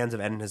people who are fans of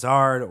Eden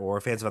Hazard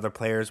or fans of other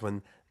players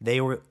when they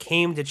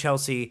came to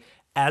Chelsea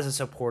as a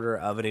supporter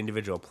of an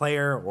individual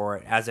player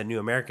or as a new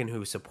American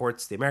who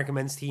supports the American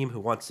men's team, who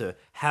wants to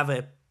have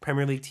a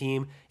Premier League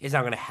team, is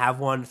now going to have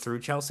one through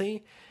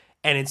Chelsea.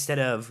 And instead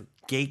of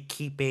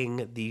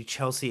gatekeeping the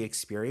Chelsea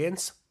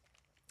experience,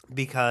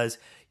 because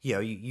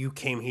you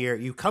come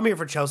here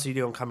for Chelsea, you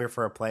don't come here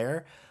for a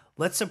player.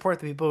 Let's support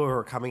the people who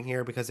are coming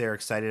here because they're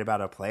excited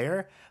about a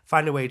player.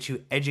 Find a way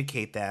to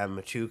educate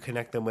them, to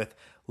connect them with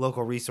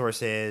local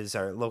resources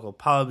or local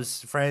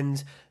pubs,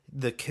 friends,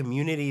 the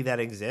community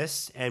that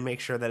exists, and make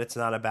sure that it's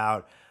not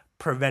about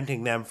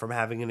preventing them from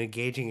having an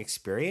engaging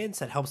experience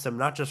that helps them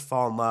not just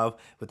fall in love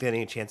with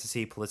getting a chance to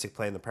see Pulisic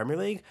play in the Premier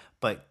League,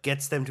 but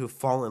gets them to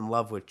fall in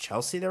love with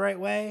Chelsea the right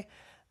way.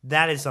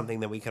 That is something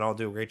that we can all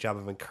do a great job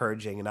of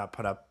encouraging and not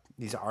put up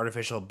these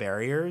artificial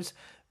barriers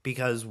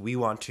because we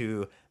want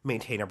to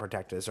maintain and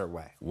protect it a certain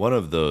way. One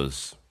of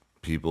those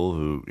people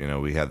who,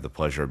 we had the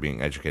pleasure of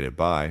being educated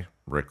by,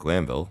 Rick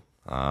Glanville,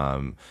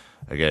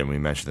 again, we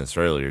mentioned this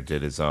earlier,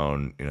 did his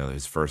own,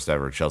 his first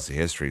ever Chelsea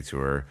history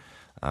tour.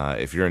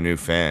 If you're a new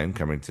fan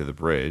coming to the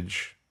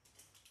Bridge,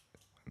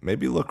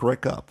 maybe look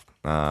Rick up.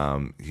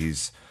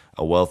 He's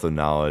a wealth of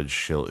knowledge.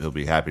 He'll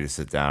be happy to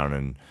sit down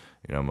and,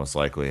 most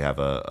likely have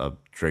a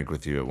drink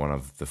with you at one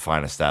of the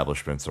fine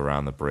establishments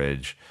around the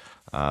Bridge.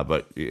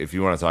 But if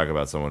you want to talk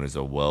about someone who's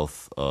a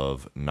wealth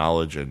of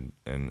knowledge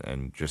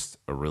and just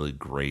a really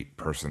great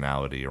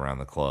personality around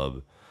the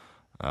club,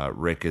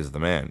 Rick is the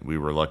man. We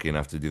were lucky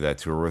enough to do that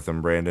tour with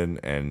him, Brandon,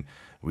 and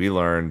we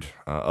learned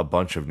a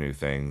bunch of new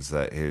things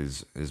that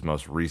his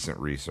most recent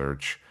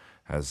research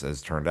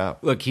has turned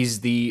out. Look,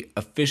 he's the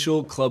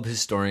official club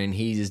historian.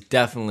 He's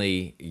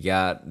definitely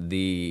got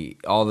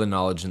all the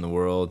knowledge in the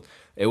world.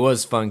 It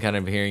was fun kind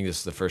of hearing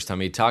this the first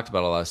time. He talked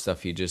about a lot of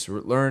stuff he just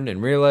learned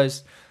and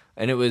realized.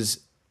 And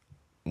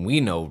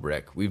we know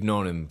Rick. We've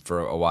known him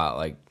for a while.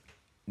 Like,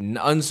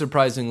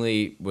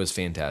 unsurprisingly, was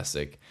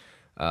fantastic.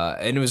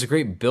 And it was a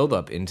great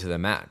build-up into the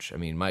match. I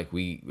mean, Mike,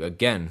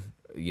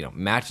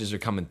 matches are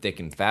coming thick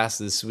and fast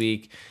this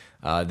week.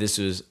 This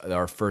was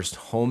our first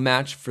home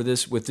match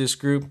with this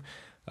group.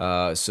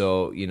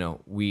 So,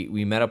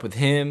 we met up with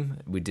him.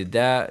 We did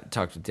that,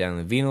 talked with Dan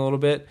Levine a little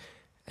bit.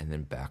 and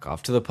then back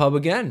off to the pub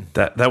again.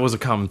 That was a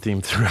common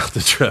theme throughout the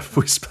trip.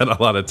 We spent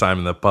a lot of time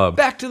in the pub.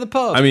 Back to the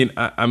pub. I mean,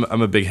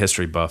 I'm a big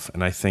history buff,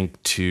 and I think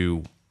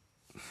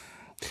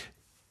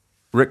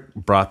Rick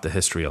brought the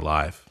history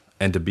alive,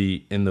 and to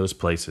be in those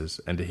places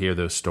and to hear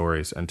those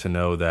stories and to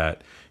know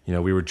that,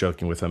 we were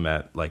joking with him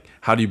at like,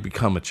 how do you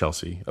become a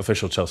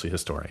official Chelsea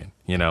historian,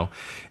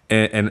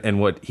 and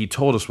what he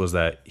told us was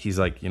that he's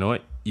like, you know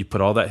what, you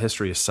put all that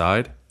history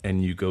aside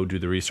and you go do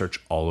the research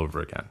all over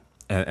again.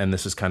 And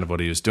this is kind of what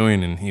he was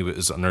doing, and he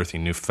was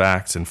unearthing new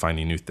facts and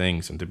finding new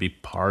things, and to be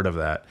part of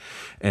that,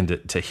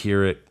 and to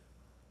hear it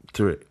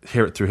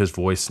through his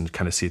voice and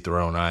kind of see it through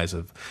our own eyes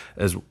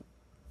as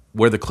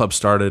where the club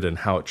started and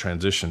how it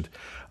transitioned,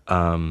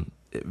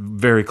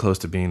 very close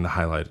to being the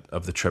highlight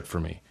of the trip for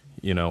me,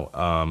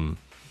 and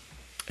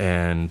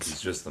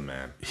He's just the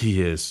man.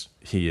 He is.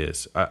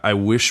 I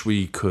wish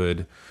we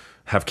could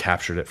have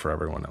captured it for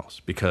everyone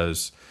else,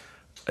 because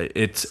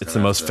it's the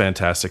most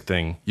fantastic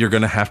thing. You're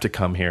going to have to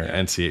come here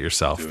and see it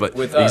yourself. But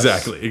with us,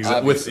 exactly.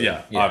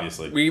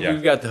 Obviously.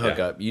 We've got the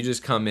hookup. You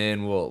just come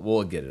in.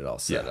 We'll get it all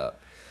set up.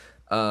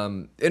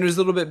 And it was a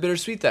little bit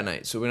bittersweet that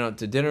night. So we went out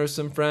to dinner with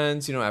some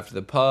friends, after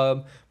the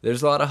pub.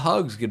 There's a lot of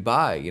hugs,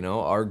 goodbye.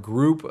 Our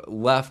group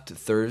left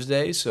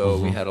Thursday, so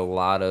we had a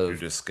lot of... You're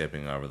just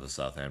skipping over the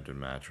Southampton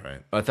match,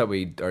 right? I thought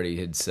we already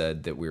had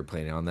said that we were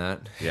planning on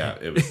that. Yeah,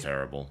 it was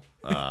terrible.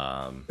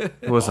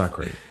 It was not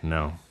great.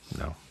 No.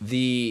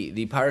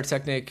 The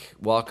pyrotechnic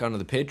walk onto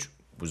the pitch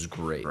was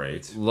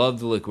great. Loved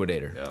the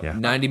liquidator. Yeah.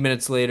 90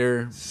 minutes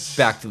later,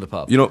 back to the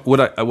pub.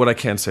 What I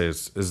can say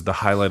is the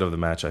highlight of the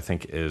match, I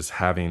think, is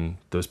having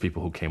those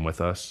people who came with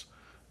us.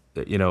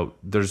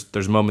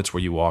 There's moments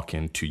where you walk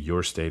into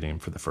your stadium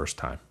for the first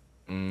time,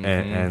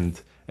 and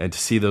to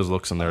see those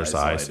looks on their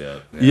eyes.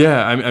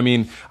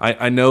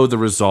 I know the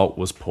result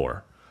was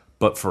poor,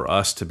 but for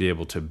us to be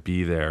able to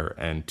be there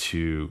and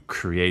to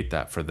create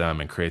that for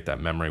them and create that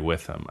memory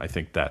with them, I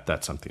think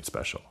that's something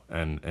special.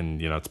 And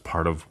it's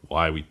part of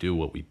why we do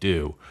what we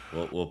do.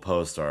 We'll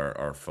post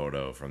our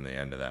photo from the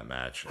end of that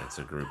match. It's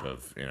a group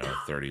of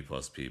 30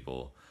 plus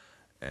people,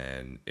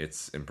 and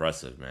it's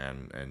impressive,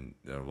 man. And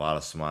there are a lot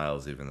of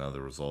smiles, even though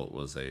the result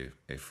was a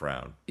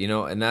frown.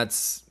 And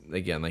that's,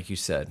 again, like you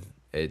said,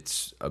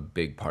 it's a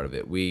big part of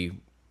it.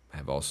 We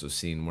have also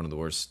seen one of the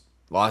worst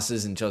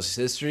losses in Chelsea's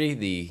history,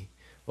 the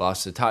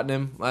lost to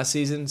Tottenham last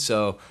season.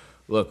 So,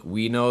 look,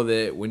 we know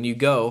that when you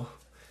go,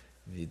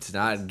 it's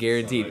not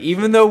guaranteed.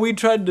 Even though we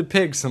tried to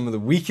pick some of the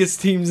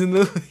weakest teams in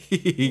the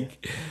league.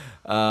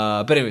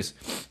 But anyways,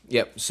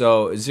 yep.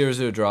 So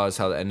 0-0 draw is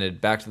how it ended.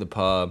 Back to the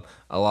pub.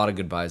 A lot of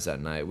goodbyes that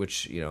night,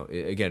 which,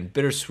 again,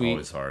 bittersweet.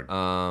 Always hard.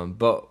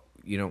 But,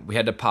 we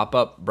had to pop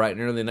up bright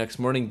and early the next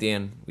morning,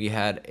 Dan. We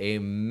had a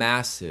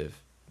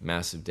massive,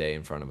 massive day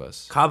in front of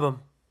us. Cobham.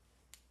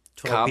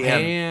 12 p.m.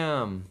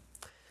 Cobham.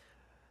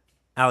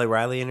 Ali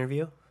Riley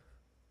interview,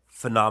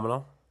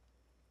 phenomenal.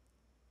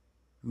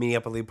 Meeting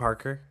up with Lee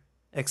Parker,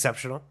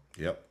 exceptional.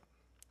 Yep.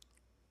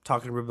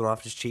 Talking to Ruben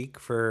Loftus-Cheek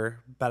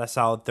for about a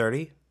solid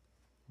 30,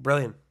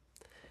 brilliant.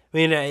 I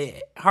mean,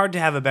 hard to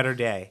have a better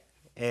day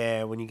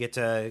when you get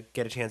a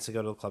chance to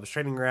go to the club's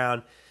training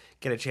ground,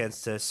 get a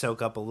chance to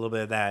soak up a little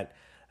bit of that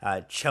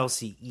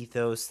Chelsea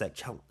ethos, that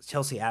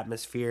Chelsea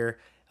atmosphere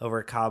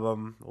over at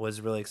Cobham was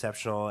really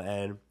exceptional,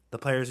 and the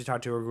players we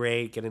talked to were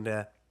great. Getting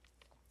to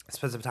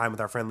spend some time with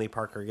our friend Lee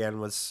Parker again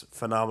was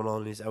phenomenal,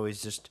 and he's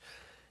always just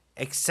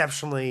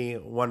exceptionally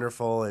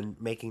wonderful and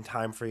making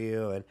time for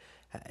you and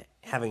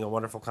having a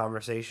wonderful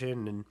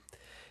conversation, and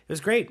it was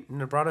great.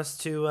 And it brought us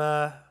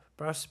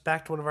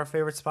back to one of our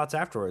favorite spots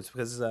afterwards,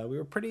 because we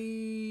were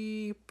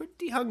pretty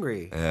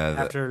hungry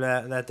after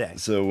that day.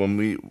 So when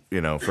we,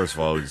 first of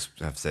all, we just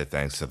have to say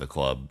thanks to the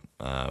club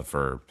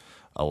for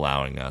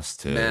allowing us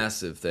to.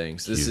 Massive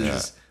thanks. This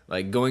is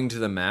like going to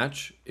the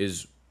match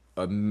is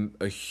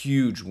a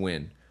huge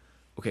win.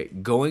 Okay,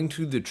 going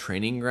to the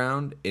training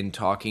ground and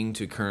talking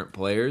to current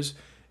players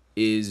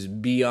is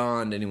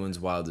beyond anyone's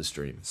wildest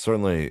dream.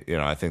 Certainly,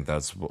 I think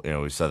that's,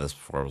 we've said this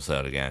before, we'll say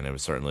it again. It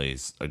was certainly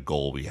a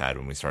goal we had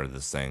when we started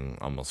this thing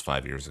almost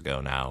 5 years ago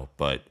now.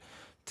 But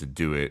to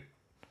do it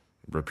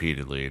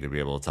repeatedly, to be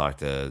able to talk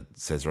to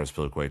Cesar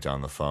Azpilicueta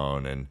on the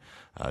phone and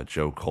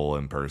Joe Cole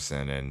in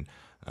person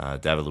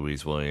and David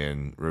Luiz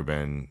William,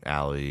 Ruben,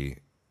 Ali,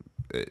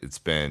 it's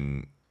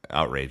been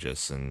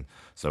outrageous. And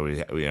so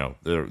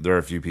there are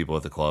a few people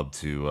at the club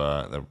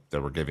that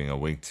we're giving a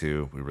wink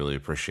to. We really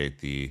appreciate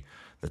the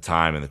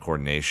time and the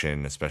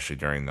coordination, especially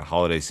during the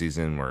holiday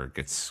season where it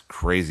gets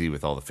crazy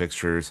with all the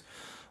fixtures.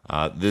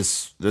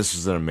 This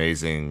was an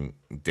amazing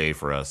day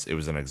for us. It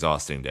was an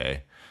exhausting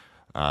day,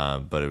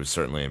 but it was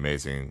certainly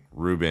amazing.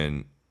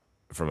 Ruben,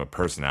 from a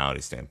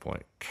personality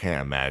standpoint,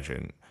 can't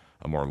imagine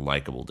a more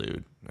likable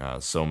dude.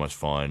 So much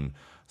fun,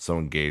 so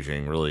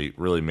engaging,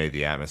 really made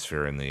the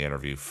atmosphere in the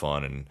interview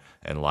fun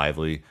and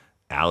lively.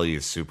 Ali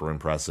is super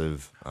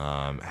impressive,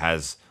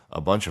 has a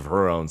bunch of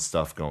her own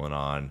stuff going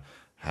on,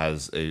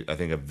 has I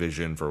think a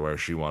vision for where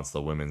she wants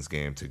the women's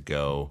game to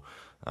go.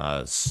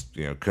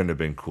 Couldn't have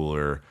been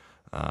cooler.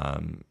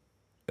 An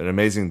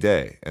amazing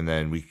day. And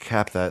then we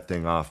capped that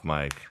thing off,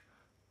 Mike,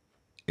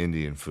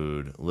 Indian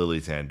food,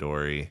 Lily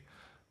Tandoori.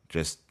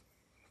 Just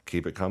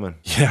keep it coming.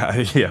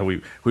 Yeah.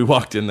 We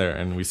walked in there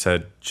and we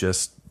said,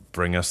 just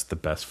bring us the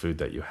best food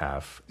that you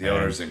have. The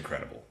owner's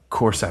incredible.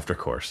 Course after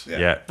course.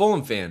 Yeah.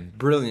 Fulham fan,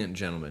 brilliant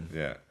gentleman.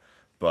 Yeah.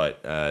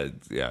 But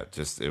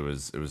just it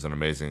was an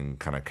amazing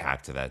kind of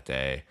cap to that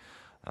day.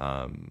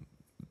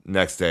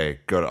 Next day,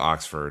 go to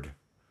Oxford,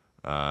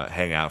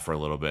 hang out for a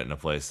little bit in a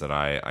place that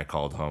I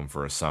called home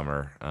for a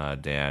summer.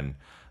 Dan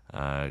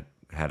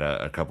had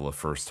a couple of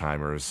first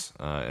timers,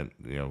 and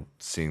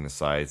seeing the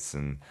sights,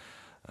 and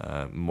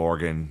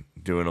Morgan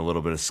doing a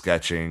little bit of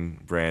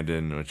sketching,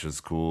 Brandon, which was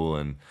cool,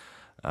 and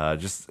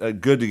just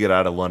good to get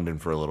out of London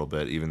for a little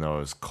bit, even though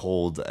it was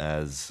cold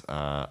as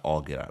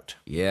all get out.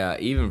 Yeah,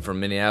 even from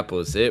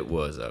Minneapolis, it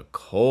was a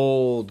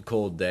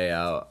cold day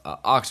out.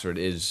 Oxford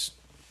is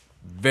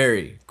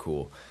very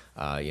cool.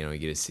 You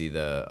get to see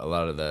a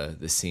lot of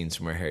the scenes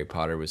from where Harry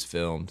Potter was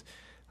filmed,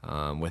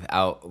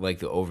 without like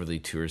the overly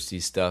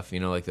touristy stuff.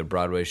 Like the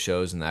Broadway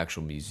shows and the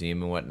actual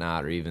museum and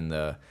whatnot, or even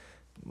the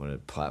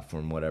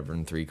platform, whatever,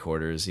 in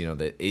 3/4.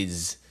 That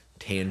is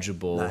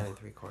tangible. 9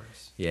 3/4.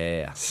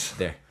 Yeah.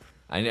 There.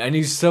 I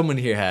knew someone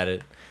here had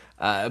it,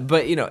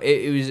 but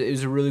it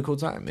was a really cool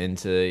time, and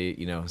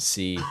to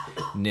see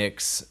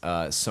Nick's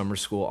summer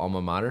school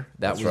alma mater.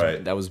 That's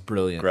right. That was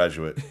brilliant.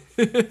 Graduate.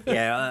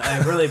 Yeah,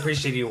 I really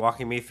appreciate you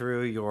walking me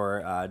through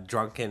your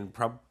drunken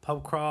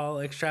pub crawl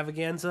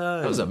extravaganza.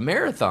 That was a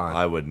marathon.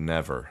 I would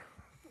never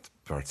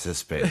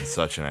participate in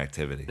such an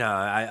activity. No,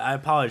 I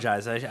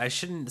apologize. I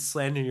shouldn't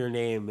slander your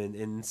name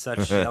in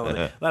such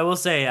element. But I will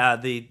say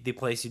the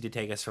place you did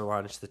take us for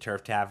lunch, the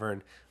Turf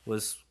Tavern,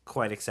 was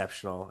quite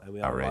exceptional, and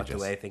we all walked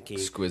away thinking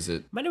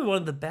exquisite. Might have been one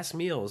of the best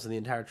meals in the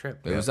entire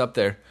trip. It was up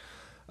there.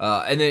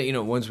 And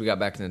then once we got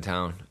back into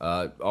town,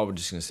 all we're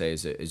just gonna say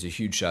is a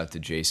huge shout out to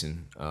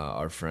Jason,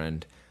 our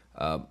friend.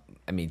 To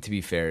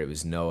be fair, it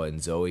was Noah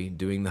and Zoe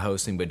doing the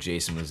hosting, but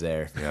Jason was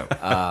there.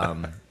 Yeah.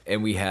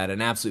 And we had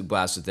an absolute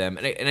blast with them.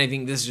 And I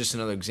think this is just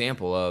another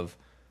example of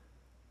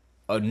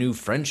a new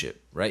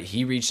friendship, right?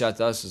 He reached out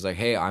to us, was like,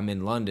 hey, I'm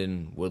in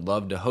London, would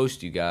love to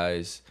host you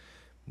guys.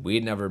 We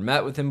had never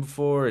met with him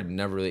before, had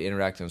never really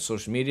interacted on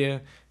social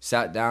media.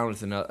 Sat down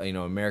with another,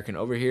 American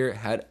over here,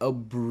 had a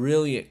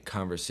brilliant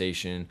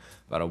conversation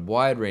about a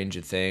wide range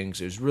of things.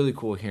 It was really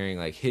cool hearing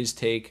like his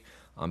take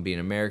on being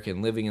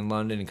American, living in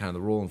London, and kind of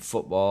the role in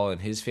football in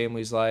his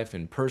family's life,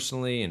 and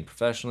personally and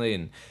professionally,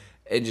 and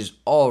just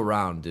all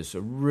around, just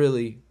a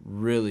really,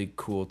 really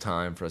cool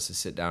time for us to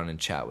sit down and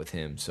chat with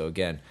him. So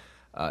again,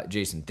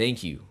 Jason,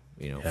 thank you,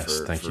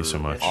 thank you so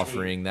much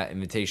offering that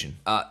invitation.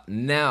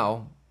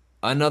 Now,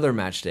 another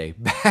match day,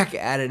 back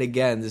at it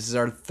again. This is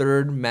our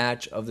third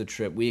match of the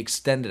trip. We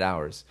extended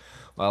ours.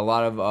 A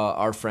lot of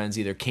our friends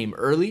either came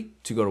early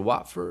to go to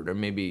Watford or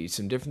maybe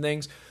some different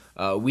things.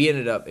 We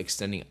ended up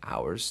extending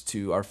ours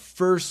to our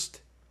first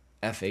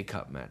FA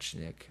Cup match,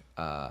 Nick.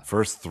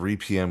 First 3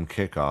 p.m.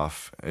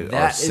 kickoff.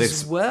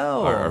 As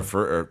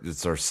well.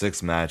 It's our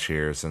sixth match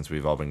here since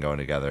we've all been going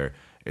together.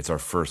 It's our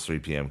first 3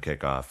 p.m.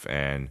 kickoff,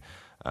 and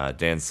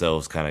Dan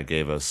Silves kind of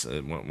gave us,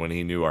 when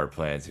he knew our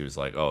plans, he was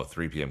like,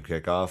 3 p.m.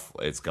 kickoff,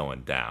 it's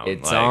going down.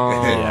 It's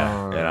on.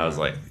 Yeah. And I was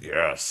like,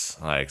 yes.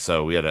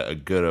 So we had a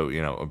good,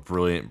 a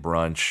brilliant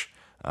brunch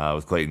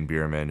with Clayton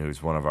Bierman,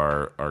 who's one of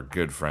our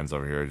good friends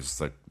over here, just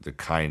like the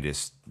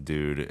kindest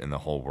dude in the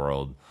whole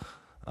world.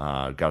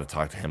 Got to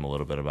talk to him a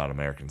little bit about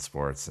American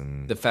sports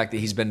and the fact that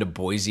he's been to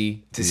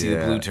Boise to see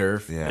the blue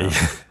turf. Yeah.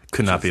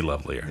 Could not be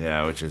lovelier.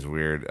 Yeah, which is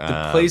weird.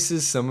 The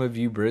places some of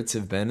you Brits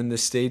have been in the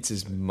States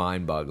is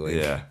mind-boggling.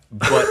 Yeah.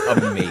 But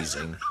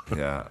amazing.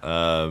 Yeah.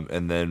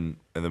 And then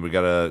we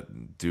got to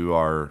do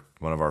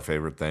one of our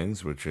favorite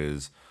things, which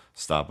is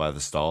stop by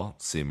the stall,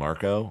 see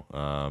Marco,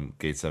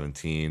 Gate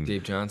 17.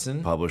 Dave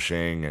Johnson.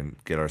 Publishing, and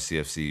get our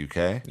CFC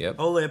UK. Yep.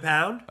 Only a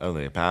pound?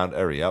 Only a pound.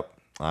 Yep.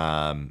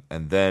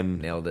 And then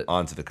nailed it.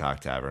 On to the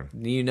Cock Tavern.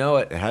 You know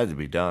it. It had to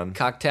be done.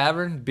 Cock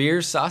Tavern,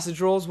 beer, sausage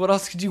rolls. What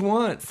else could you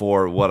want?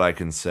 For what I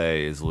can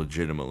say is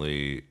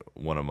legitimately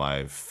one of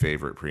my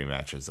favorite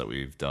pre-matches that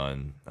we've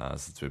done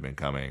since we've been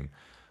coming.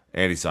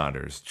 Andy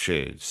Saunders,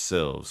 Chidge,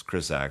 Silves,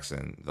 Chris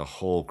Axon, the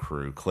whole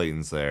crew.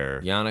 Clayton's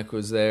there. Yannick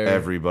was there.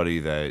 Everybody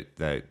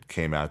that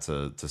came out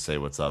to say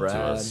what's up Brad. to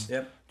us.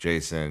 Yep.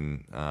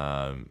 Jason.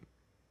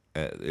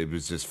 It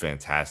was just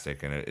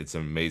fantastic, and it's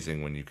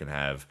amazing when you can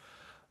have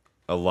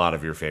a lot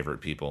of your favorite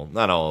people,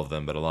 not all of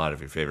them, but a lot of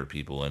your favorite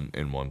people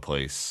in one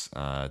place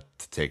to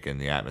take in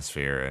the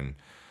atmosphere. And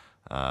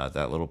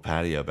that little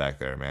patio back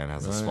there, man,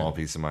 has a small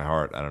piece of my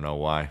heart. I don't know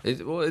why.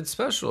 It's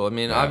special. I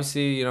mean,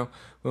 obviously,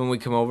 when we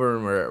come over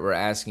and we're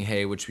asking,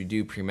 hey, what should we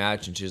do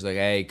pre-match? And she's like,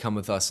 hey, come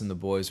with us and the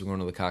boys. We're going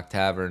to the Cock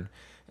Tavern.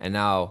 And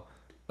now,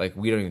 like,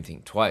 we don't even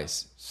think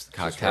twice. It's the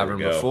Cock Tavern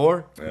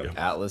before,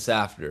 Atlas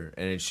after.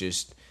 And it's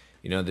just,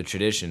 the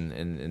tradition.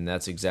 And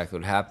that's exactly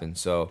what happened.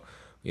 So,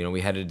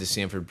 we headed to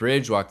Stamford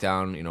Bridge, walked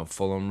down,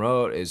 Fulham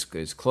Road is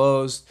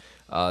closed.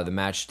 The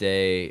match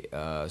day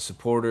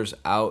supporters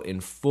out in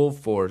full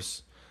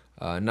force.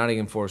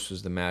 Nottingham Forest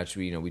was the match.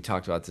 We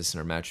talked about this in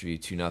our match review,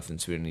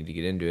 2-0, so we didn't need to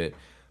get into it.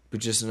 but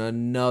just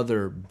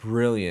another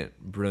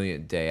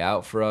brilliant day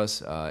out for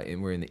us.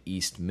 And we're in the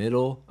East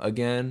Middle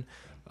again.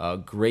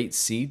 Great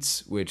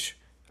seats, which,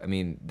 I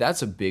mean,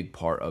 that's a big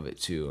part of it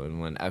too. And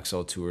when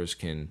XL Tours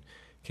can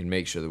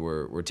make sure that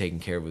we're taken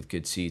care of with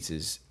good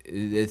seats,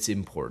 it's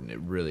important. It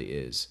really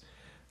is.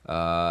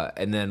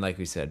 And then, like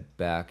we said,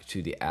 back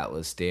to the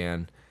Atlas,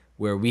 Dan,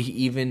 where we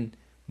even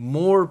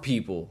more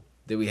people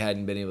that we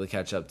hadn't been able to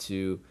catch up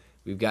to,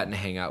 we've gotten to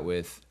hang out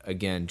with.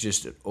 Again,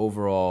 just an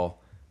overall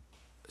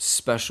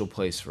special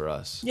place for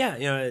us. Yeah,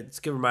 it's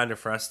a good reminder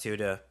for us too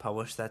to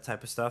publish that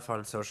type of stuff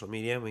on social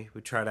media. We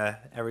try to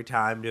every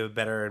time do a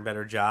better and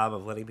better job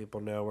of letting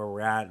people know where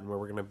we're at and where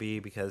we're going to be,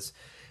 because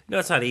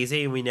it's not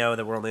easy. We know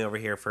that we're only over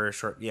here for a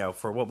short,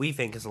 for what we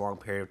think is a long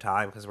period of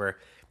time, because we're,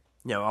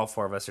 all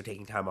four of us are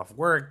taking time off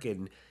work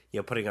and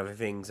putting other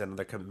things and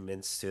other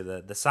commitments to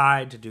the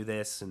side to do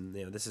this, and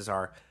this is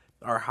our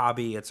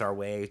hobby. It's our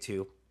way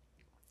to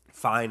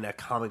find a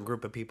common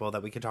group of people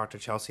that we can talk to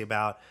Chelsea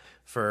about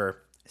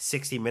for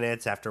 60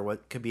 minutes after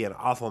what could be an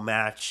awful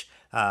match.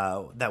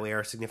 That way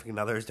our significant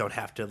others don't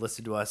have to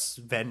listen to us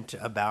vent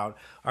about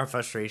our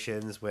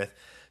frustrations with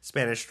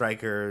Spanish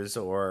strikers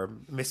or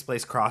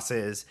misplaced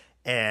crosses.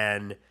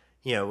 And,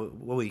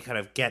 when we kind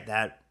of get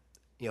that,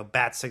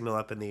 bat signal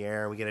up in the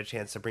air, we get a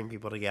chance to bring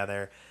people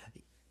together.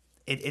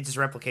 It just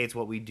replicates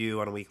what we do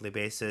on a weekly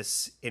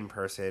basis in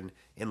person,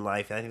 in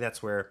life. And I think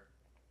that's where,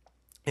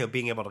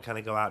 being able to kind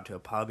of go out to a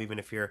pub, even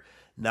if you're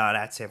not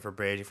at Stamford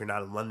Bridge, if you're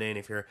not in London,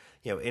 if you're,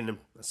 in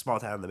a small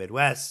town in the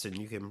Midwest, and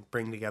you can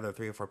bring together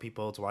 3 or 4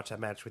 people to watch that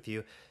match with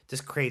you,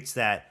 just creates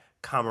that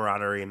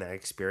camaraderie and that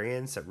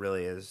experience that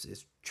really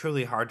is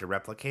truly hard to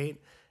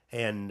replicate,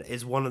 and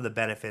is one of the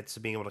benefits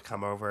of being able to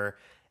come over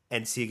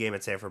and see a game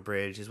at Stamford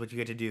Bridge, is what you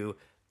get to do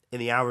in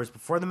the hours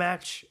before the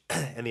match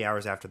and the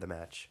hours after the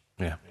match.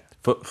 Yeah.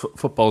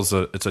 Football's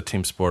it's a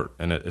team sport,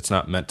 and it's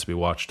not meant to be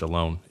watched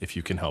alone if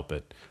you can help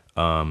it.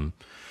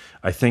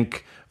 I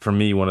think for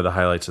me, one of the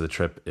highlights of the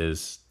trip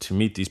is to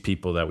meet these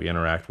people that we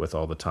interact with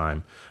all the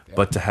time,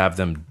 but to have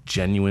them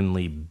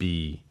genuinely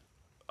be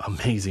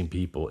amazing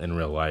people in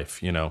real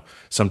life.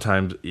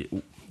 Sometimes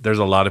there's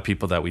a lot of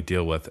people that we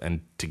deal with,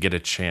 and to get a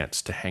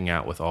chance to hang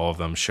out with all of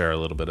them, share a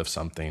little bit of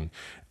something,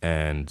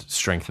 and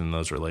strengthen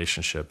those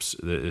relationships,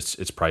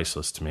 it's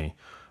priceless to me.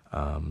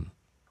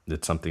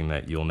 It's something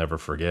that you'll never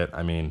forget.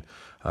 I mean,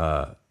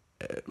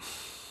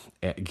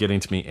 getting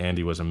to meet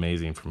Andy was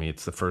amazing for me.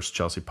 It's the first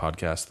Chelsea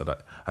podcast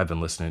that I've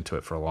been listening to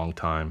it for a long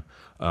time.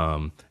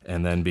 And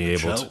then be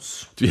able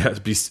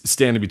to be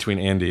standing between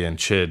Andy and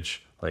Chidge.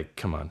 Like,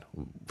 come on.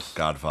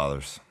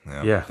 Godfathers.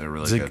 Yeah. They're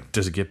really good.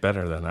 Does it get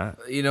better than that?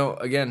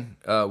 Again,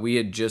 we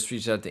had just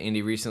reached out to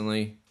Andy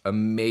recently.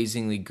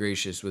 Amazingly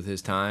gracious with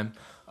his time.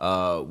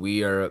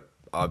 We are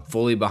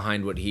fully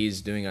behind what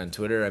he's doing on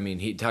Twitter. I mean,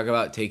 he talk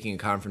about taking a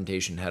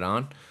confrontation head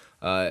on.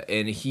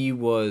 And he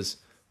was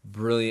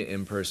brilliant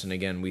in person.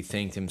 Again, we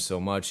thanked him so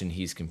much, and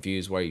he's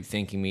confused. Why are you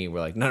thanking me?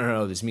 We're like,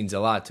 no, this means a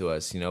lot to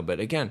us, But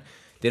again,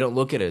 they don't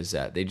look at it as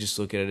that. They just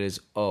look at it as,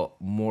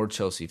 more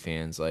Chelsea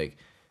fans. Like,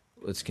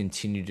 let's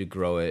continue to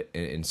grow it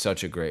in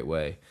such a great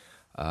way.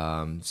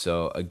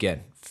 So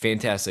again,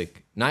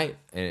 fantastic night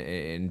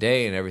and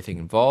day and everything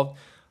involved.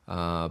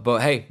 But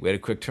hey, we had a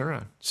quick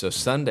turnaround. So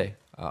Sunday,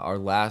 our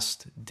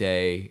last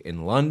day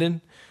in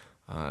London.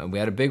 And we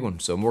had a big one.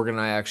 So Morgan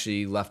and I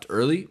actually left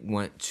early,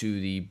 went to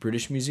the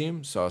British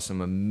Museum, saw some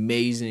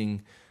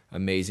amazing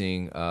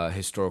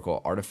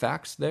historical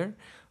artifacts there.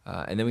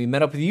 And then we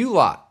met up with you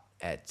lot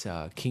at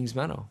Kings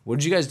Meadow. What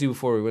did you guys do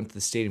before we went to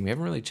the stadium? We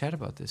haven't really chatted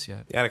about this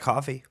yet. You had a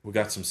coffee. We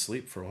got some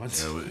sleep for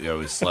once.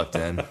 We slept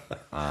in.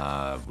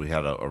 We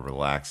had a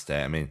relaxed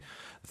day. I mean,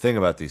 the thing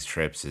about these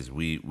trips is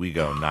we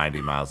go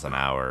 90 miles an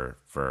hour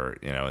for,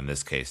 in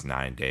this case,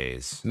 9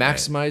 days.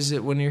 Maximize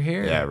it when you're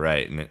here. Yeah,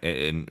 right.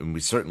 And we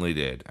certainly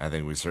did. I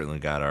think we certainly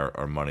got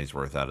our money's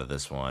worth out of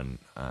this one.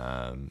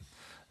 And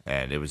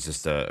it was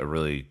just a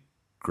really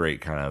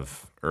great kind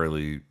of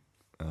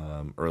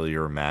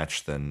earlier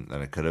match than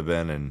it could have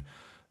been. And,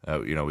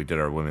 we did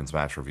our women's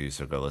match review,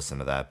 so go listen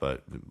to that.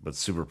 But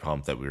super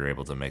pumped that we were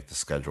able to make the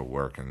schedule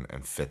work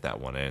and fit that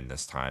one in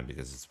this time,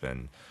 because it's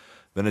been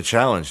a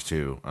challenge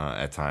too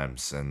at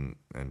times. And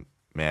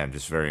man,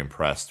 just very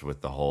impressed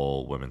with the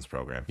whole women's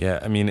program. Yeah,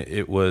 I mean,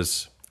 it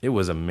was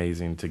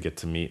amazing to get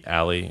to meet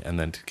Allie and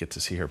then to get to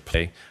see her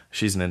play.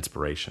 She's an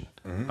inspiration.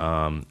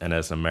 Mm-hmm. And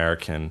as an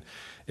American,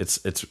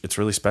 it's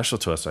really special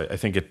to us. I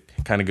think it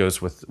kind of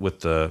goes with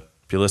the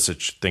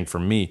Pulisic thing for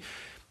me.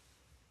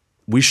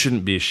 We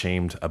shouldn't be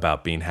ashamed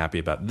about being happy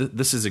about it.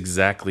 This is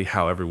exactly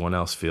how everyone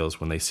else feels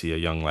when they see a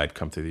young lad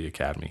come through the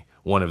academy.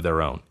 One of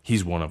their own.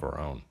 He's one of our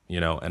own,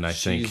 and I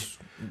think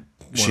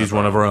she's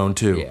one of our own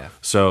too. Yeah.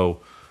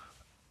 So,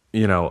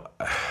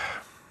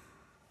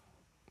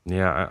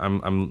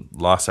 I'm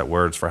lost at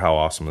words for how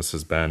awesome this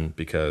has been,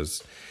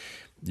 because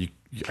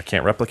I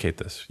can't replicate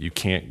this. You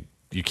can't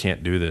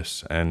do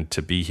this, and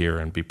to be here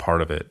and be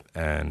part of it,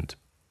 and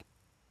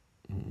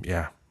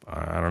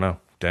I don't know,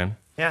 Dan.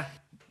 Yeah,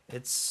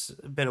 it's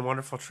been a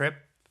wonderful trip.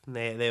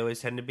 They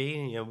always tend to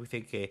be. We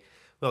think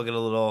we'll get a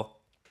little,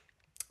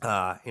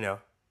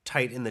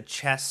 tight in the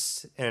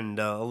chest and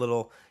a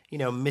little,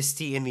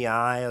 misty in the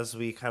eye as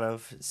we kind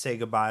of say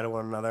goodbye to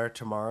one another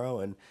tomorrow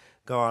and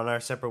go on our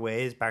separate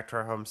ways back to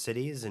our home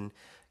cities and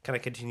kind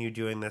of continue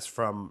doing this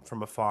from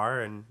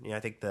afar. And I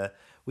think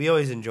we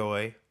always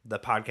enjoy the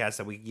podcast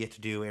that we get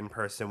to do in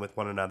person with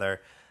one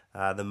another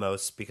the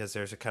most, because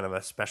there's a kind of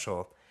a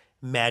special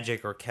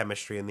magic or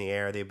chemistry in the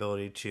air, the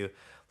ability to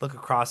look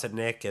across at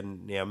Nick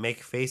and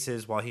make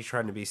faces while he's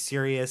trying to be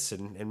serious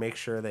and make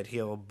sure that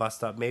he'll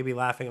bust up, maybe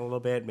laughing a little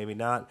bit, maybe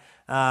not.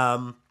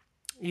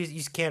 You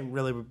just can't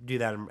really do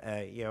that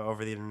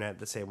over the internet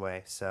the same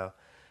way. So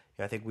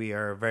I think we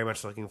are very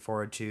much looking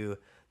forward to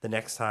the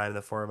next time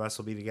the four of us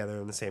will be together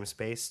in the same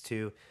space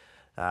to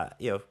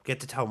get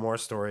to tell more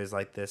stories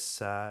like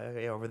this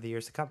over the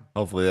years to come.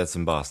 Hopefully that's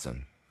in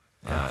Boston.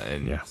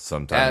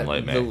 Sometime in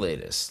late May. The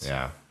latest.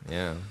 Yeah.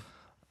 Yeah.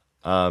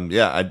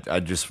 I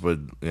just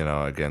would,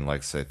 again,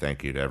 like to say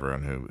thank you to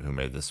everyone who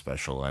made this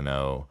special. I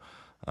know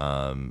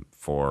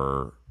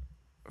for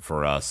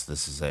us,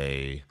 this is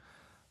a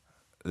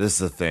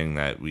thing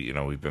that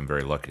we've been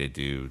very lucky to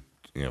do,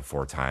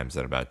 4 times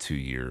in about 2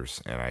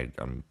 years.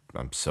 And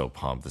I'm so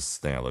pumped. This is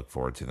the thing I look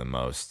forward to the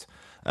most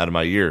out of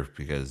my year,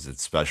 because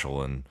it's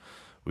special and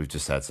we've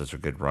just had such a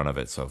good run of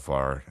it so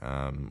far,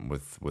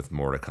 with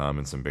more to come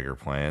and some bigger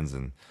plans.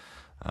 And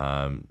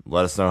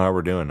let us know how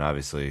we're doing.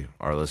 Obviously,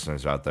 our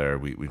listeners out there,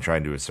 we try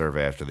and do a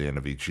survey after the end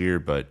of each year,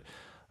 but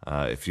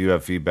if you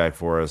have feedback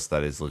for us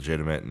that is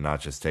legitimate and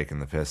not just taking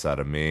the piss out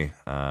of me,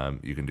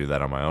 you can do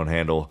that on my own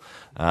handle.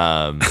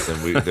 Then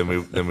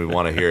we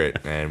want to hear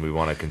it, and we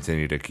want to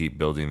continue to keep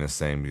building this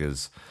thing,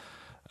 because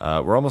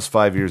we're almost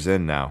 5 years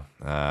in now,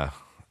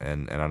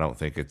 and I don't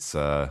think it's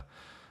a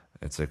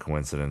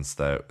coincidence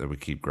that we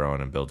keep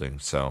growing and building.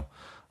 So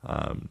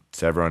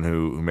to everyone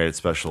who made it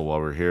special while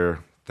we're here,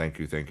 thank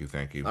you.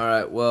 All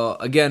right. Well,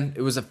 again,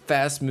 it was a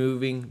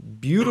fast-moving,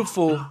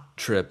 beautiful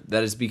trip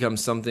that has become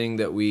something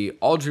that we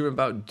all dream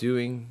about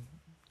doing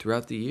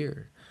throughout the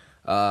year.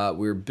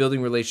 We're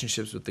building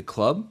relationships with the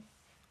club,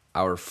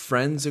 our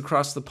friends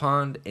across the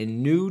pond,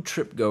 and new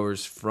trip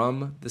goers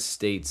from the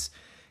States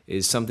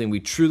is something we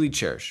truly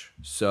cherish.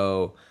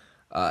 So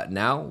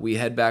now we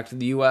head back to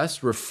the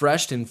U.S.,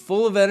 refreshed and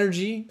full of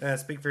energy.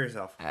 Speak for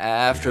yourself.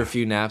 After a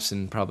few naps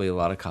and probably a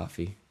lot of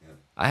coffee.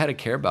 I had a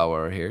Carabao while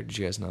we were here. Did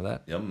you guys know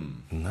that?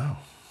 Yum. No.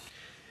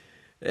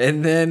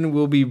 And then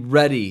we'll be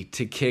ready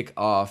to kick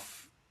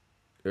off,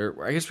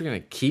 or I guess we're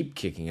going to keep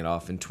kicking it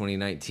off in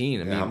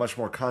 2019. I mean, How much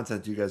more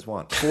content do you guys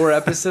want? 4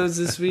 episodes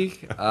this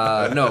week?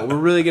 No, we're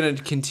really going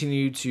to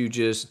continue to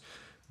just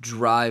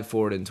drive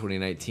forward in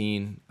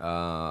 2019.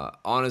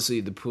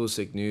 Honestly, the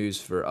Pulisic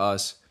news for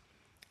us,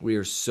 we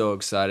are so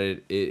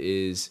excited. It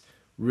is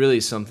really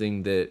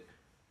something that,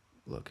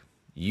 look,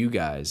 you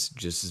guys,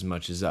 just as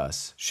much as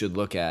us, should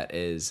look at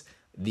as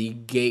the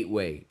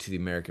gateway to the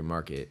American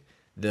market.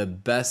 The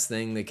best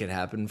thing that could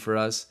happen for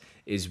us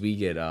is we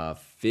get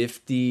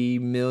 50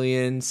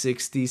 million,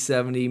 60,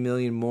 70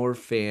 million more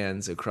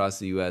fans across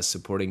the U.S.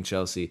 supporting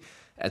Chelsea.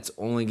 That's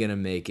only going to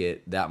make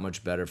it that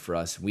much better for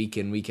us week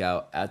in, week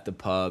out, at the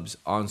pubs,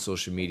 on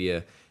social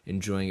media,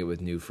 enjoying it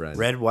with new friends.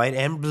 Red, white,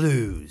 and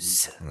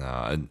blues.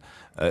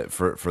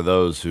 For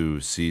those who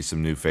see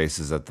some new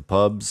faces at the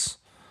pubs,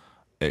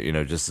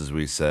 just as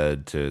we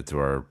said to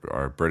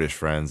our British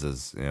friends,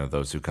 as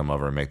those who come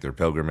over and make their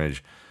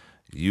pilgrimage,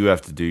 you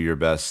have to do your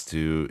best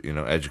to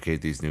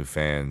educate these new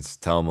fans,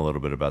 tell them a little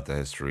bit about the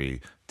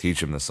history, teach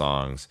them the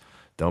songs.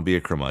 Don't be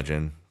a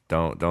curmudgeon.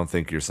 Don't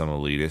think you're some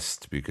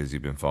elitist because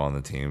you've been following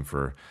the team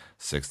for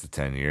 6 to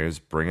 10 years.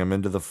 Bring them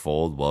into the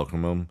fold,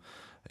 welcome them.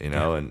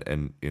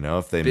 And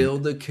if they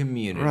build a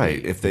community,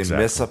 right? If they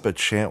miss up a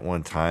chant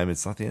one time,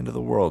 it's not the end of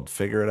the world.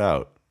 Figure it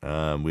out.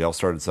 We all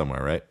started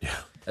somewhere, right? Yeah.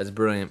 That's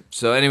brilliant.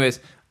 So anyways,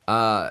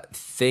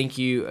 thank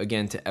you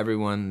again to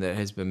everyone that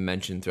has been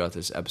mentioned throughout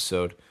this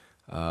episode.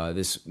 None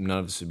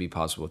of this would be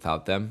possible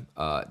without them.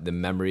 The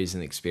memories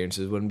and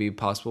experiences wouldn't be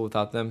possible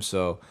without them.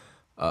 So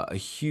a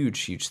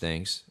huge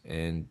thanks.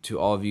 And to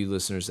all of you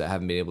listeners that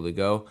haven't been able to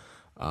go,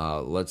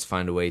 let's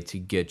find a way to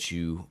get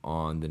you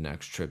on the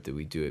next trip that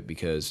we do it,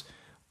 because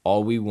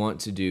all we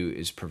want to do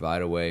is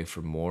provide a way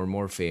for more and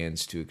more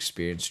fans to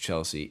experience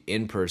Chelsea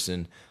in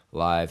person,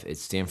 live at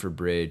Stamford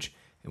Bridge.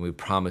 And we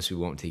promise we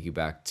won't take you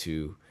back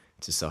to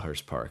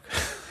Selhurst Park.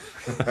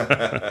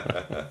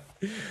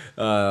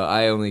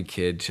 I only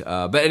kid.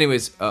 But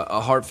anyways,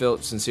 a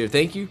heartfelt, sincere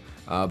thank you.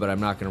 But I'm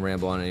not going to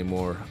ramble on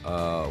anymore.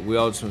 We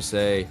all just want to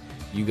say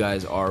you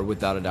guys are,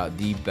 without a doubt,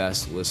 the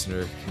best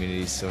listener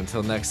community. So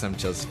until next time,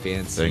 Chelsea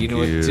fans, you know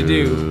what to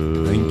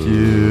do. Thank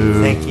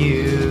you. Thank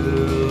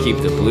you.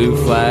 Keep the blue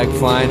flag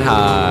flying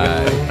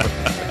high.